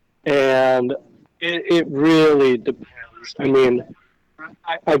 and it really depends. I mean,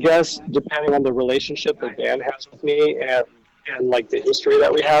 I guess depending on the relationship the band has with me and and like the history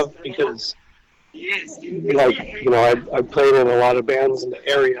that we have, because I've played in a lot of bands in the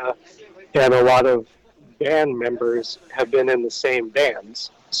area, and a lot of band members have been in the same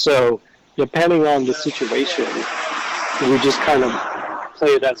bands. So depending on the situation, we just kind of play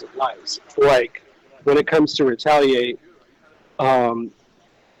it as it lies. Like when it comes to Retaliate,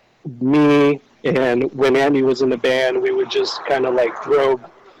 me and when Andy was in the band, we would just kind of like throw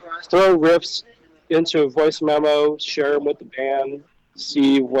riffs into a voice memo, share them with the band,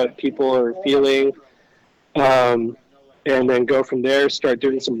 see what people are feeling, and then go from there. Start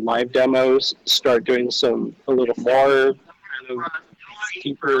doing some live demos. Start doing a little more kind of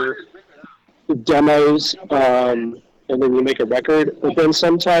deeper demos, and then you make a record. But then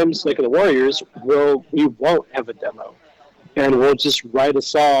sometimes, like the Warriors, we won't have a demo, and we'll just write a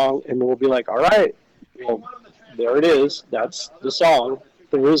song, and we'll be like, all right, well, there it is. That's the song.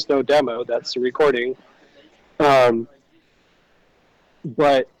 There is no demo. That's the recording.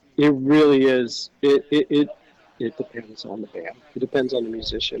 But it really is. It depends on the band. It depends on the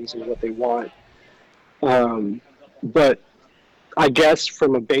musicians and what they want. But I guess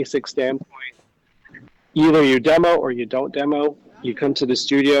from a basic standpoint, either you demo or you don't demo. You come to the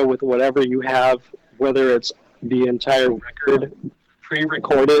studio with whatever you have, whether it's the entire record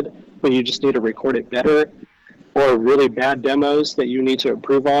pre-recorded, but you just need to record it better, or really bad demos that you need to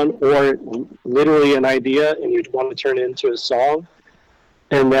improve on, or literally an idea and you want to turn it into a song.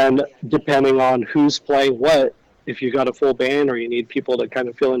 And then depending on who's playing what, if you got a full band or you need people to kind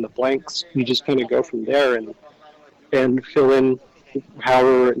of fill in the blanks, you just kind of go from there and fill in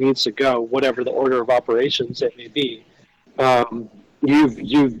however it needs to go, whatever the order of operations it may be.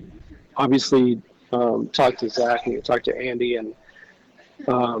 You've obviously talked to Zach and you talked to Andy, and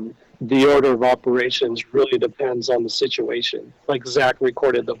the order of operations really depends on the situation. Like Zach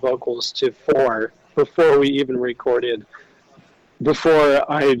recorded the vocals to 4 before I recorded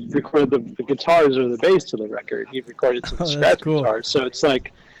the guitars or the bass to the record. He recorded some scratch guitars. So it's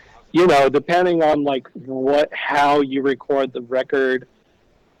like, depending on like how you record the record,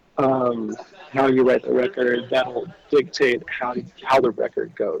 how you write the record, that'll dictate how the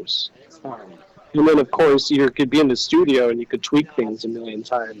record goes. And then, of course, you could be in the studio and you could tweak things a million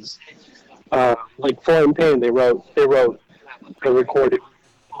times. Like Foreign Pain, they recorded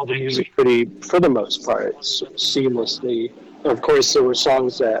all the music for the most part, seamlessly. Of course, there were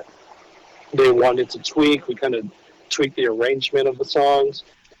songs that they wanted to tweak. We kind of tweaked the arrangement of the songs.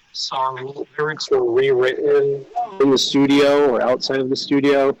 Song lyrics were rewritten in the studio or outside of the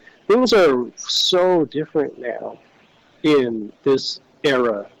studio. Things are so different now in this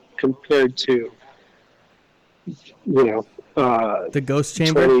era compared to the Ghost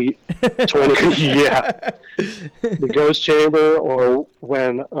Chamber. 20 yeah, the Ghost Chamber, or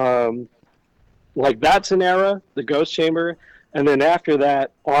when like that's an era, the Ghost Chamber, and then after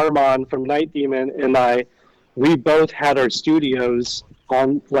that, Armand from Night Demon and we both had our studios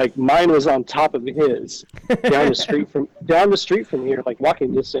on, like mine was on top of his, down the street from here, like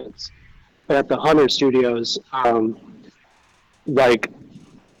walking distance, at the Hunter Studios. I made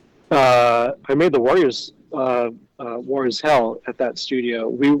the Warriors War is Hell at that studio.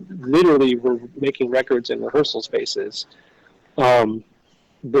 We literally were making records in rehearsal spaces.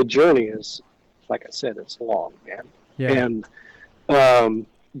 The journey is, like I said, it's long, man. Yeah. And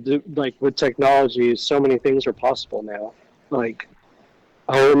like with technology, so many things are possible now. Like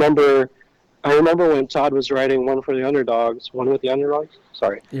I remember when Todd was writing One with the Underdogs.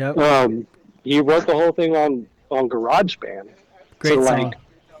 Sorry. Yeah. He wrote the whole thing on GarageBand. Great song.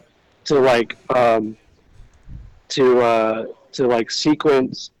 To like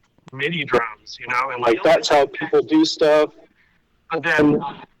MIDI drums, and like that's how people do stuff. But then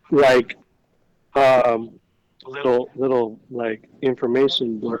like little like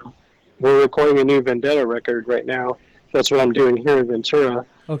information blurb. We're recording a new Vendetta record right now. That's what I'm doing here in Ventura.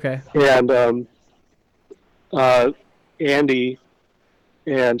 Okay. And Andy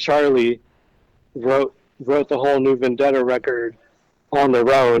and Charlie wrote the whole new Vendetta record on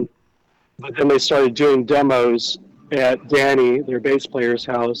their own. But then they started doing demos at Danny, their bass player's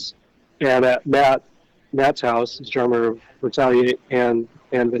house, and at Matt's house, the drummer of Retaliate and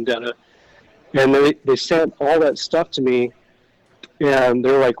Vendetta. And they sent all that stuff to me, and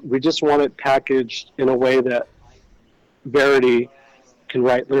they're like, we just want it packaged in a way that Verity can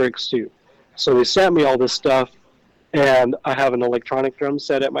write lyrics to. So they sent me all this stuff, and I have an electronic drum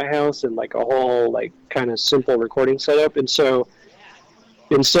set at my house and like a whole like kind of simple recording setup. And so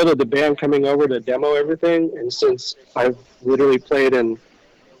instead of the band coming over to demo everything, and since I've literally played in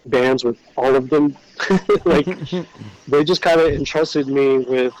bands with all of them, like they just kind of entrusted me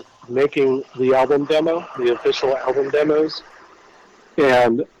with making the album demo, the official album demos,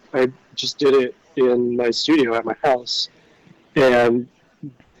 and I just did it in my studio at my house. And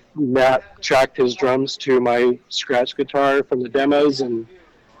Matt tracked his drums to my scratch guitar from the demos, and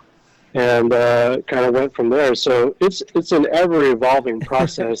kind of went from there. So it's an ever evolving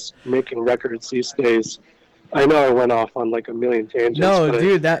process making records these days. I know I went off on like a million tangents. No, but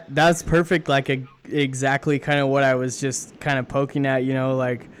dude, that's perfect. Like exactly kind of what I was just kind of poking at, you know,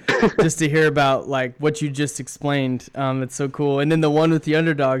 like just to hear about like what you just explained. It's so cool. And then the one with the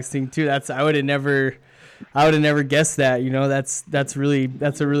Underdogs thing too. I would have never guessed that. You know, that's a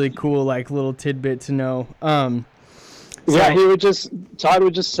really cool like little tidbit to know. Yeah, Todd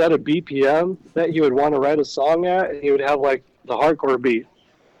would just set a BPM that he would want to write a song at, and he would have like the hardcore beat.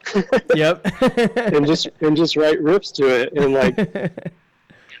 Yep. and just write riffs to it, and like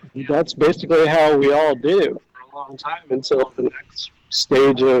that's basically how we all did it for a long time until the next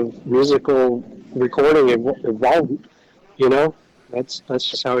stage of musical recording evolved. You know, that's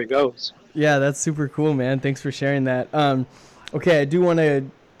just how it goes. Yeah, that's super cool, man. Thanks for sharing that. Okay, I do want to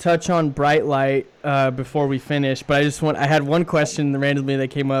touch on Bright Light before we finish, but I had one question randomly that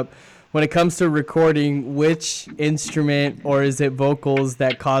came up. When it comes to recording, which instrument or is it vocals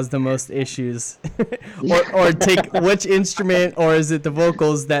that cause the most issues? or take which instrument or is it the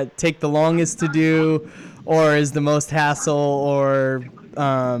vocals that take the longest to do or is the most hassle or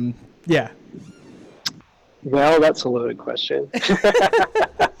yeah. Well, that's a loaded question.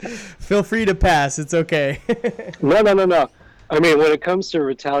 Feel free to pass. It's okay. No. I mean, when it comes to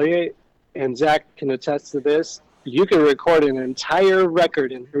Retaliate, and Zach can attest to this, you can record an entire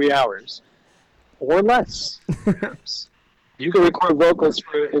record in 3 hours or less. Perhaps. You can record vocals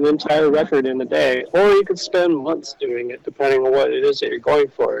for an entire record in a day, or you could spend months doing it, depending on what it is that you're going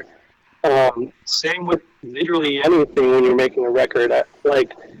for. Same with literally anything when you're making a record.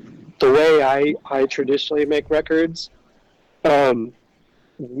 Like the way I traditionally make records, I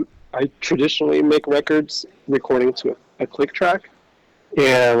traditionally make records recording to a click track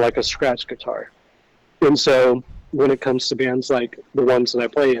and like a scratch guitar. And so when it comes to bands like the ones that I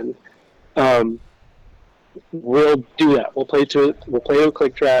play in, we'll do that. We'll play to a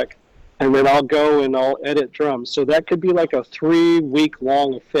click track, and then I'll go and I'll edit drums. So that could be like a 3-week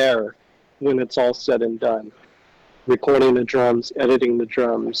long affair when it's all said and done. Recording the drums, editing the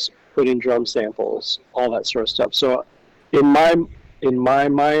drums, putting drum samples, all that sort of stuff. So in my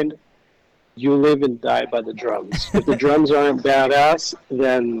mind, you live and die by the drums. If the drums aren't badass,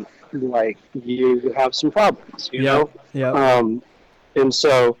 then like you have some problems, you know? Yeah. And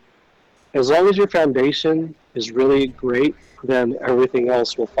so as long as your foundation is really great, then everything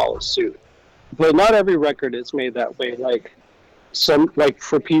else will follow suit. But not every record is made that way. Like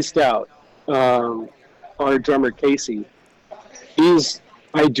for Pieced Out, our drummer Casey,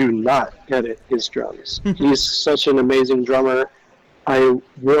 I do not edit his drums. He's such an amazing drummer. I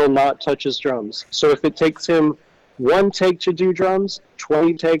will not touch his drums. So if it takes him 1 take to do drums,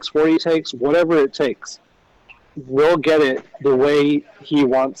 20 takes, 40 takes, whatever it takes, we'll get it the way he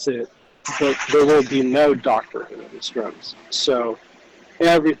wants it, but there will be no doctoring of his drums. So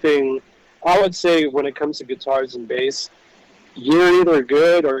everything, I would say when it comes to guitars and bass, you're either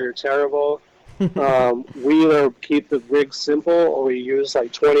good or you're terrible. We either keep the rigs simple or we use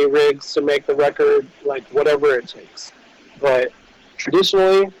like 20 rigs to make the record, like whatever it takes. But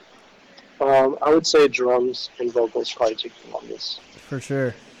traditionally, I would say drums and vocals probably take the longest. For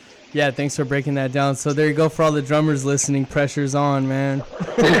sure. Yeah, thanks for breaking that down. So there you go for all the drummers listening. Pressure's on, man.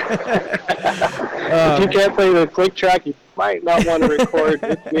 If you can't play the click track, you might not want to record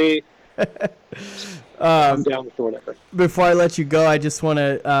with me. I'm down with whatever. Before I let you go, I just want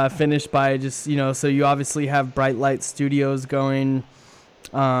to finish by just, so you obviously have Bright Light Studios going.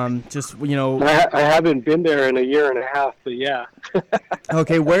 I haven't been there in a year and a half, but yeah.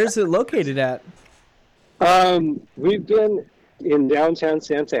 Okay, where is it located at? We've been in downtown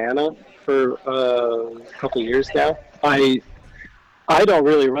Santa Ana for a couple years now. I don't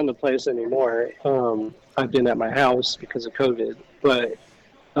really run the place anymore. I've been at my house because of COVID, but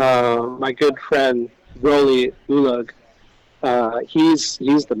my good friend Rolly Ulag, he's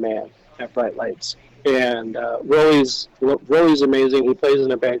the man at Bright Lights. And Rolly's amazing. He plays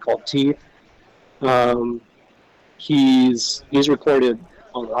in a band called Teeth. He's recorded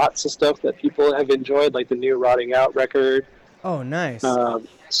lots of stuff that people have enjoyed, like the new Rotting Out record. Oh, nice.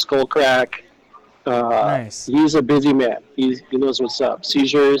 Skullcrack. Nice. He's a busy man. He knows what's up.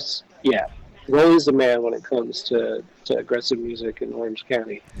 Seizures, yeah. Rolly's the man when it comes to aggressive music in Orange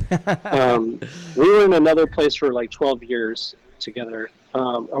County. We were in another place for like 12 years together,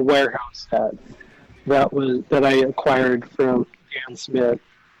 a warehouse that I acquired from Dan Smith,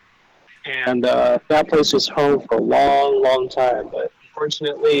 and that place was home for a long, long time. But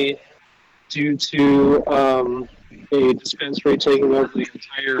unfortunately, due to a dispensary taking over the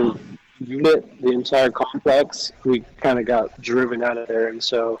entire unit, the entire complex, we kind of got driven out of there, and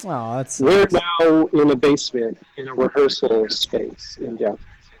so Oh, that's we're now in a basement in a rehearsal space in downtown.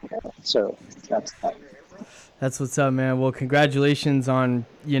 So that's that. That's what's up, man. Well, congratulations on,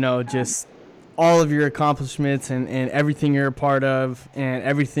 just all of your accomplishments and everything you're a part of and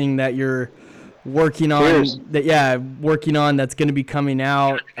everything that you're working on. Cheers. Working on that's going to be coming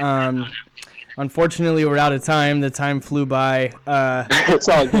out. Unfortunately, we're out of time. The time flew by. It's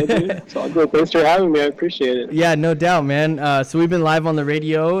all good, dude. It's all good. Thanks for having me. I appreciate it. Yeah, no doubt, man. So we've been live on the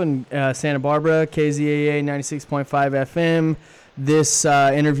radio in Santa Barbara, KZAA 96.5 FM. This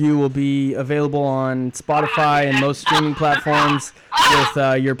interview will be available on Spotify and most streaming platforms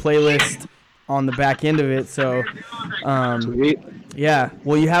with your playlist on the back end of it. So, Sweet. yeah.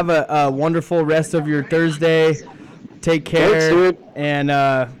 Well, you have a wonderful rest of your Thursday. Take care. Thanks, dude.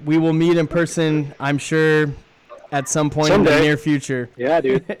 And we will meet in person, I'm sure, at some point in the Someday. near future. Yeah,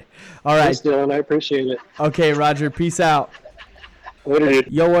 dude. All right. Thanks, Dylan. I appreciate it. Okay, Roger. Peace out. Later, dude.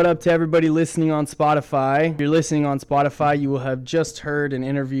 Yo, what up to everybody listening on Spotify? If you're listening on Spotify, you will have just heard an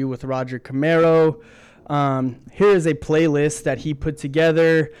interview with Roger Camaro. Here is a playlist that he put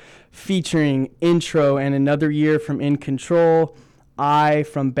together featuring Intro and Another Year from In Control, I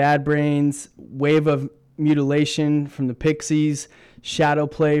from Bad Brains, Wave of Mutilation from the Pixies, Shadow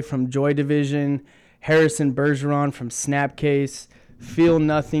Play from Joy Division, Harrison Bergeron from Snapcase, Feel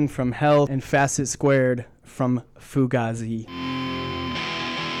Nothing from Hell, and Facet Squared from Fugazi.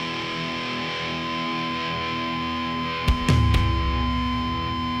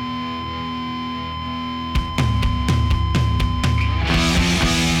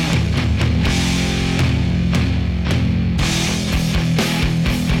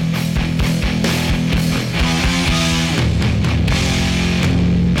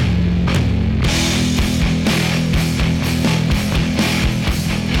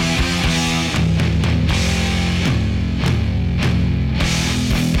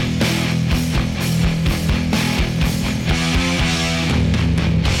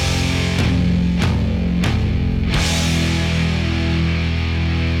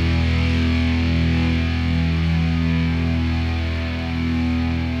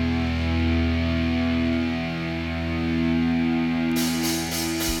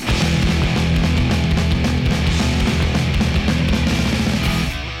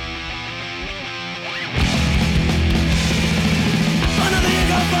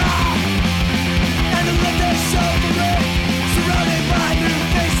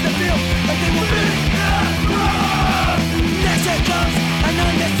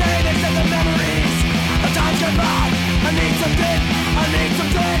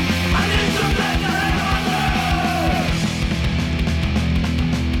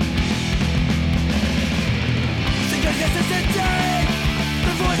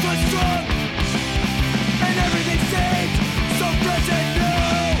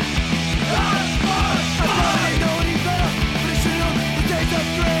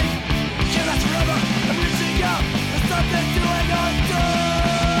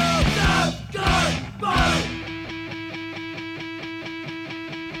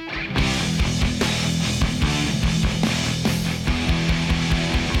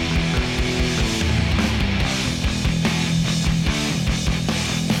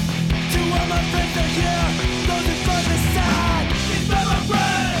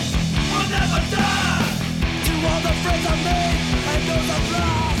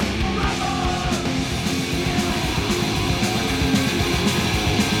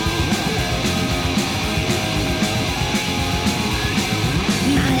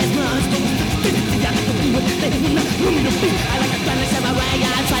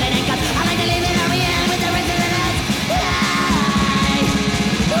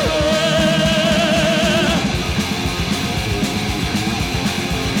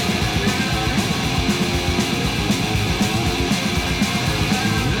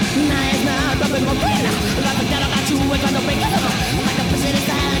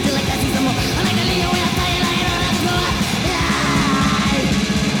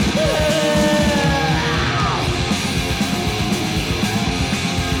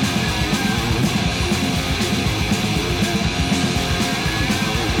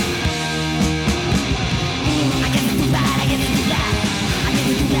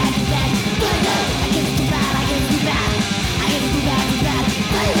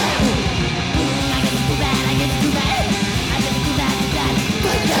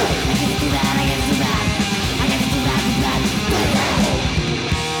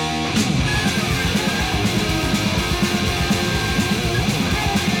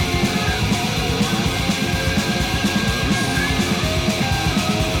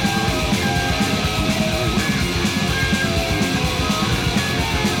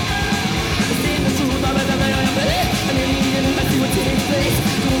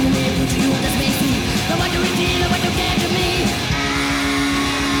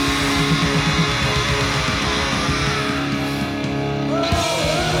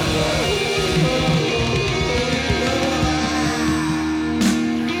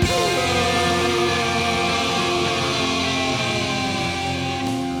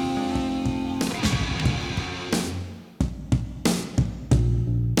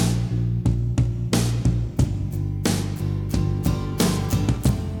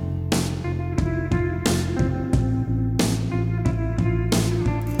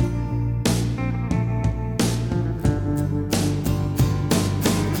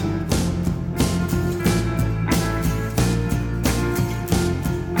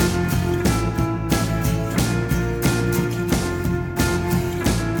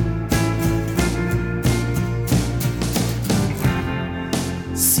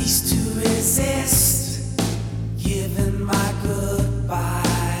 cease to resist, giving my goodbye.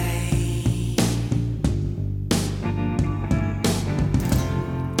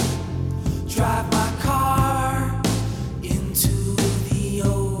 Drive my car into the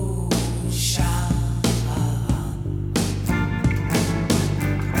ocean.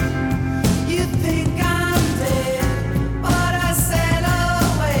 You think I'm dead, but I sail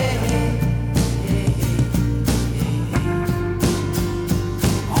away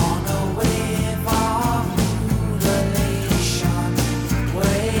on a wave of mutilation,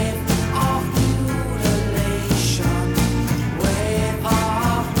 wave of mutilation, wave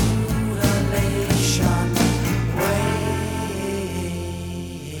of mutilation,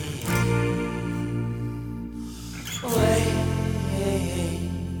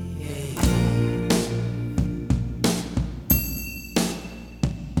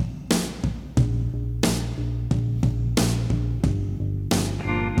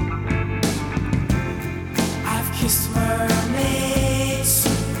 I've kissed mermaids,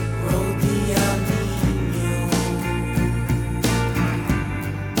 rode the El Nino,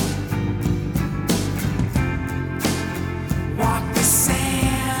 walked the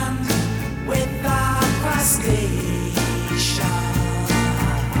sand without crustaceans,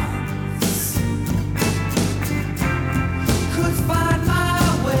 could find my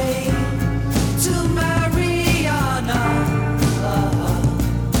way to Mariana.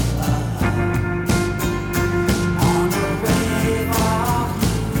 On a wave of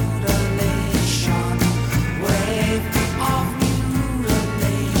mutilation, wave of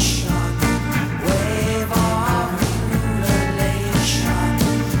mutilation, wave of mutilation,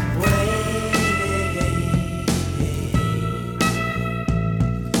 wave of mutilation,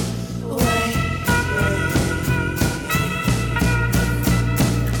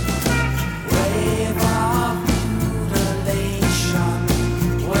 wave of mutilation, wave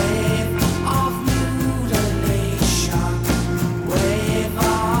of mutilation,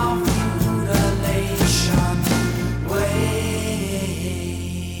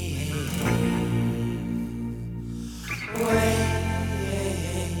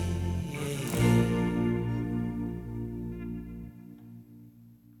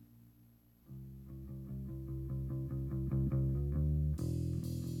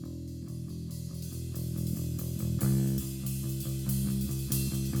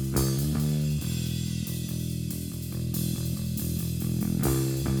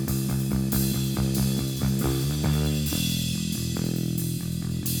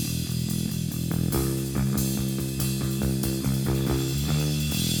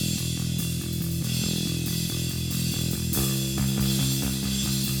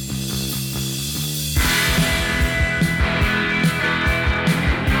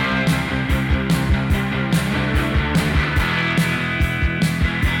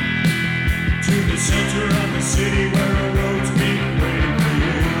 To the center of the city where a road's being waiting for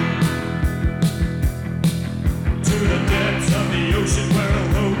you. To the depths of the ocean where a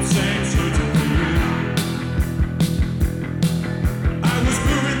hope sank searching for you. I was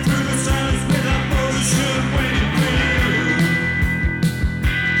moving through the silence without motion, waiting for you.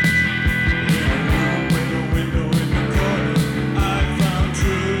 In a room with a window in the corner, I found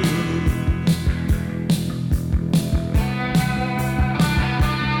truth.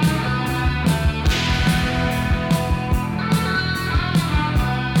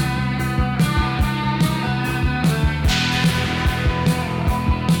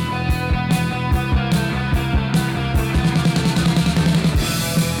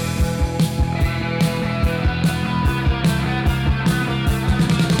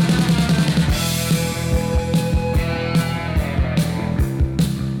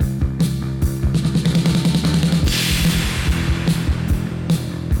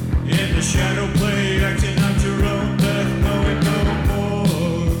 In the shadow play, acting out your own death, knowing no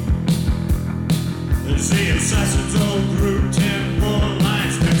more. There's the assassin's old group, 10 more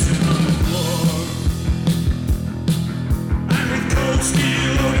lines mixing on the floor. And with cold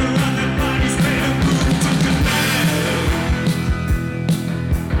steel odor on their bodies, made a move to command.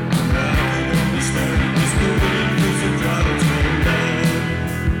 I can only stare at this building, cause the driver's going bad.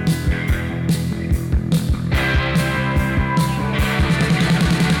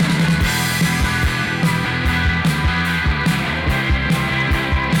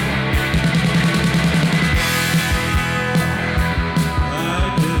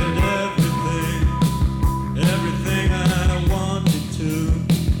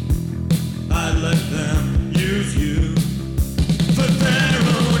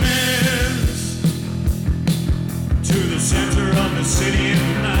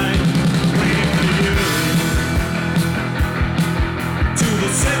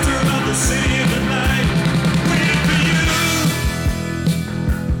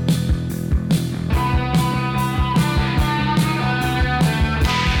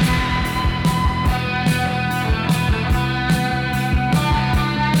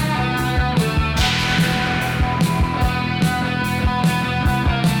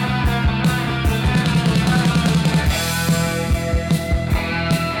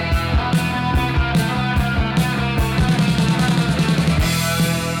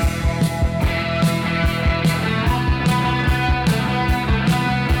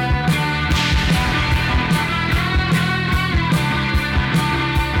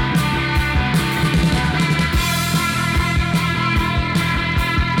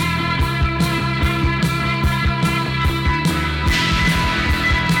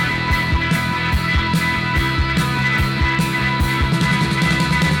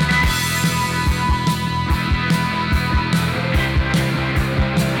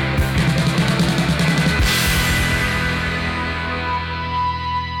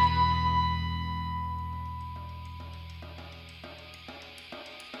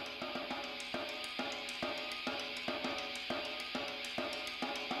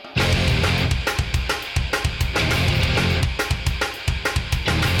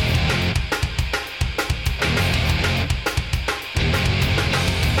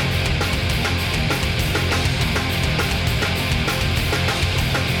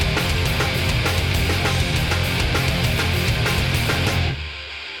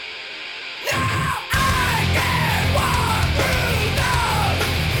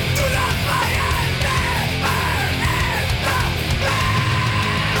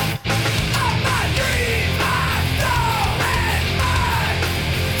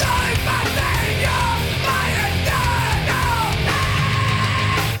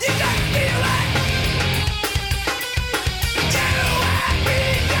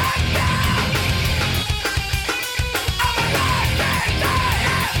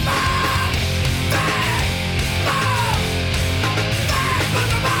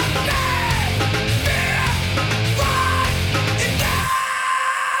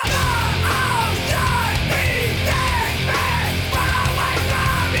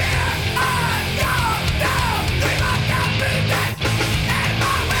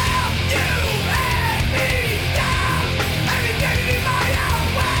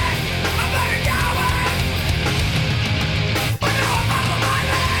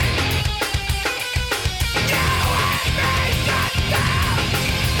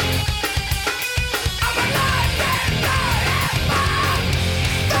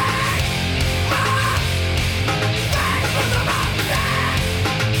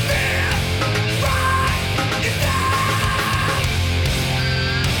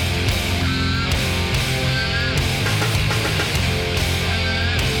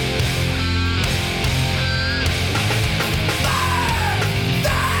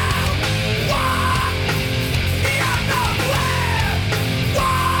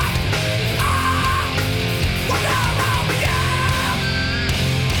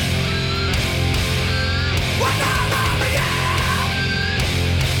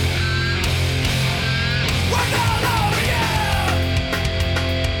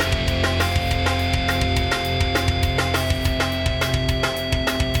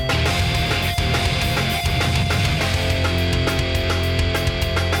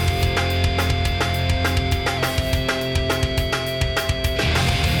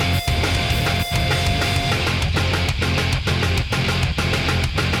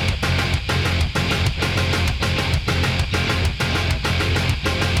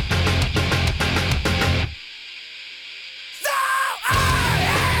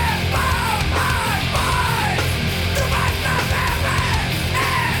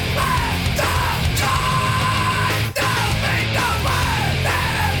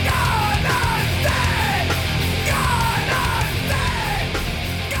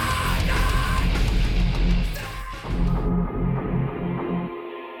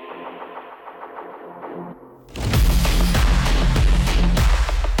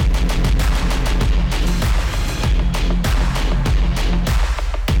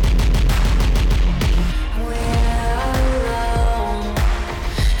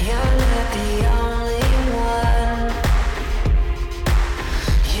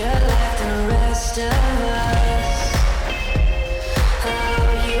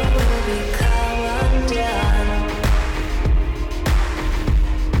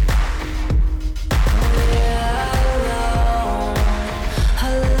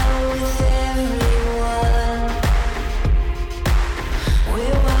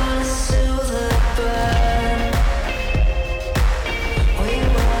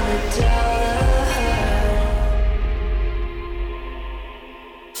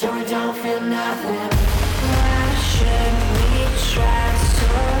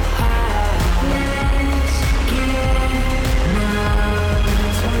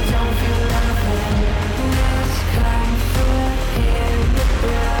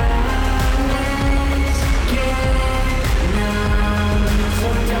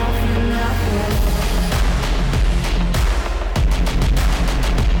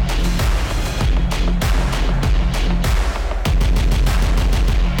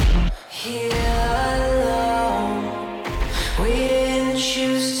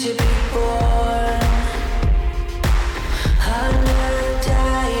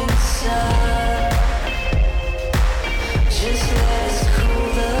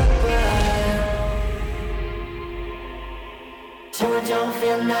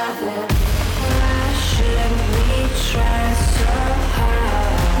 nothing.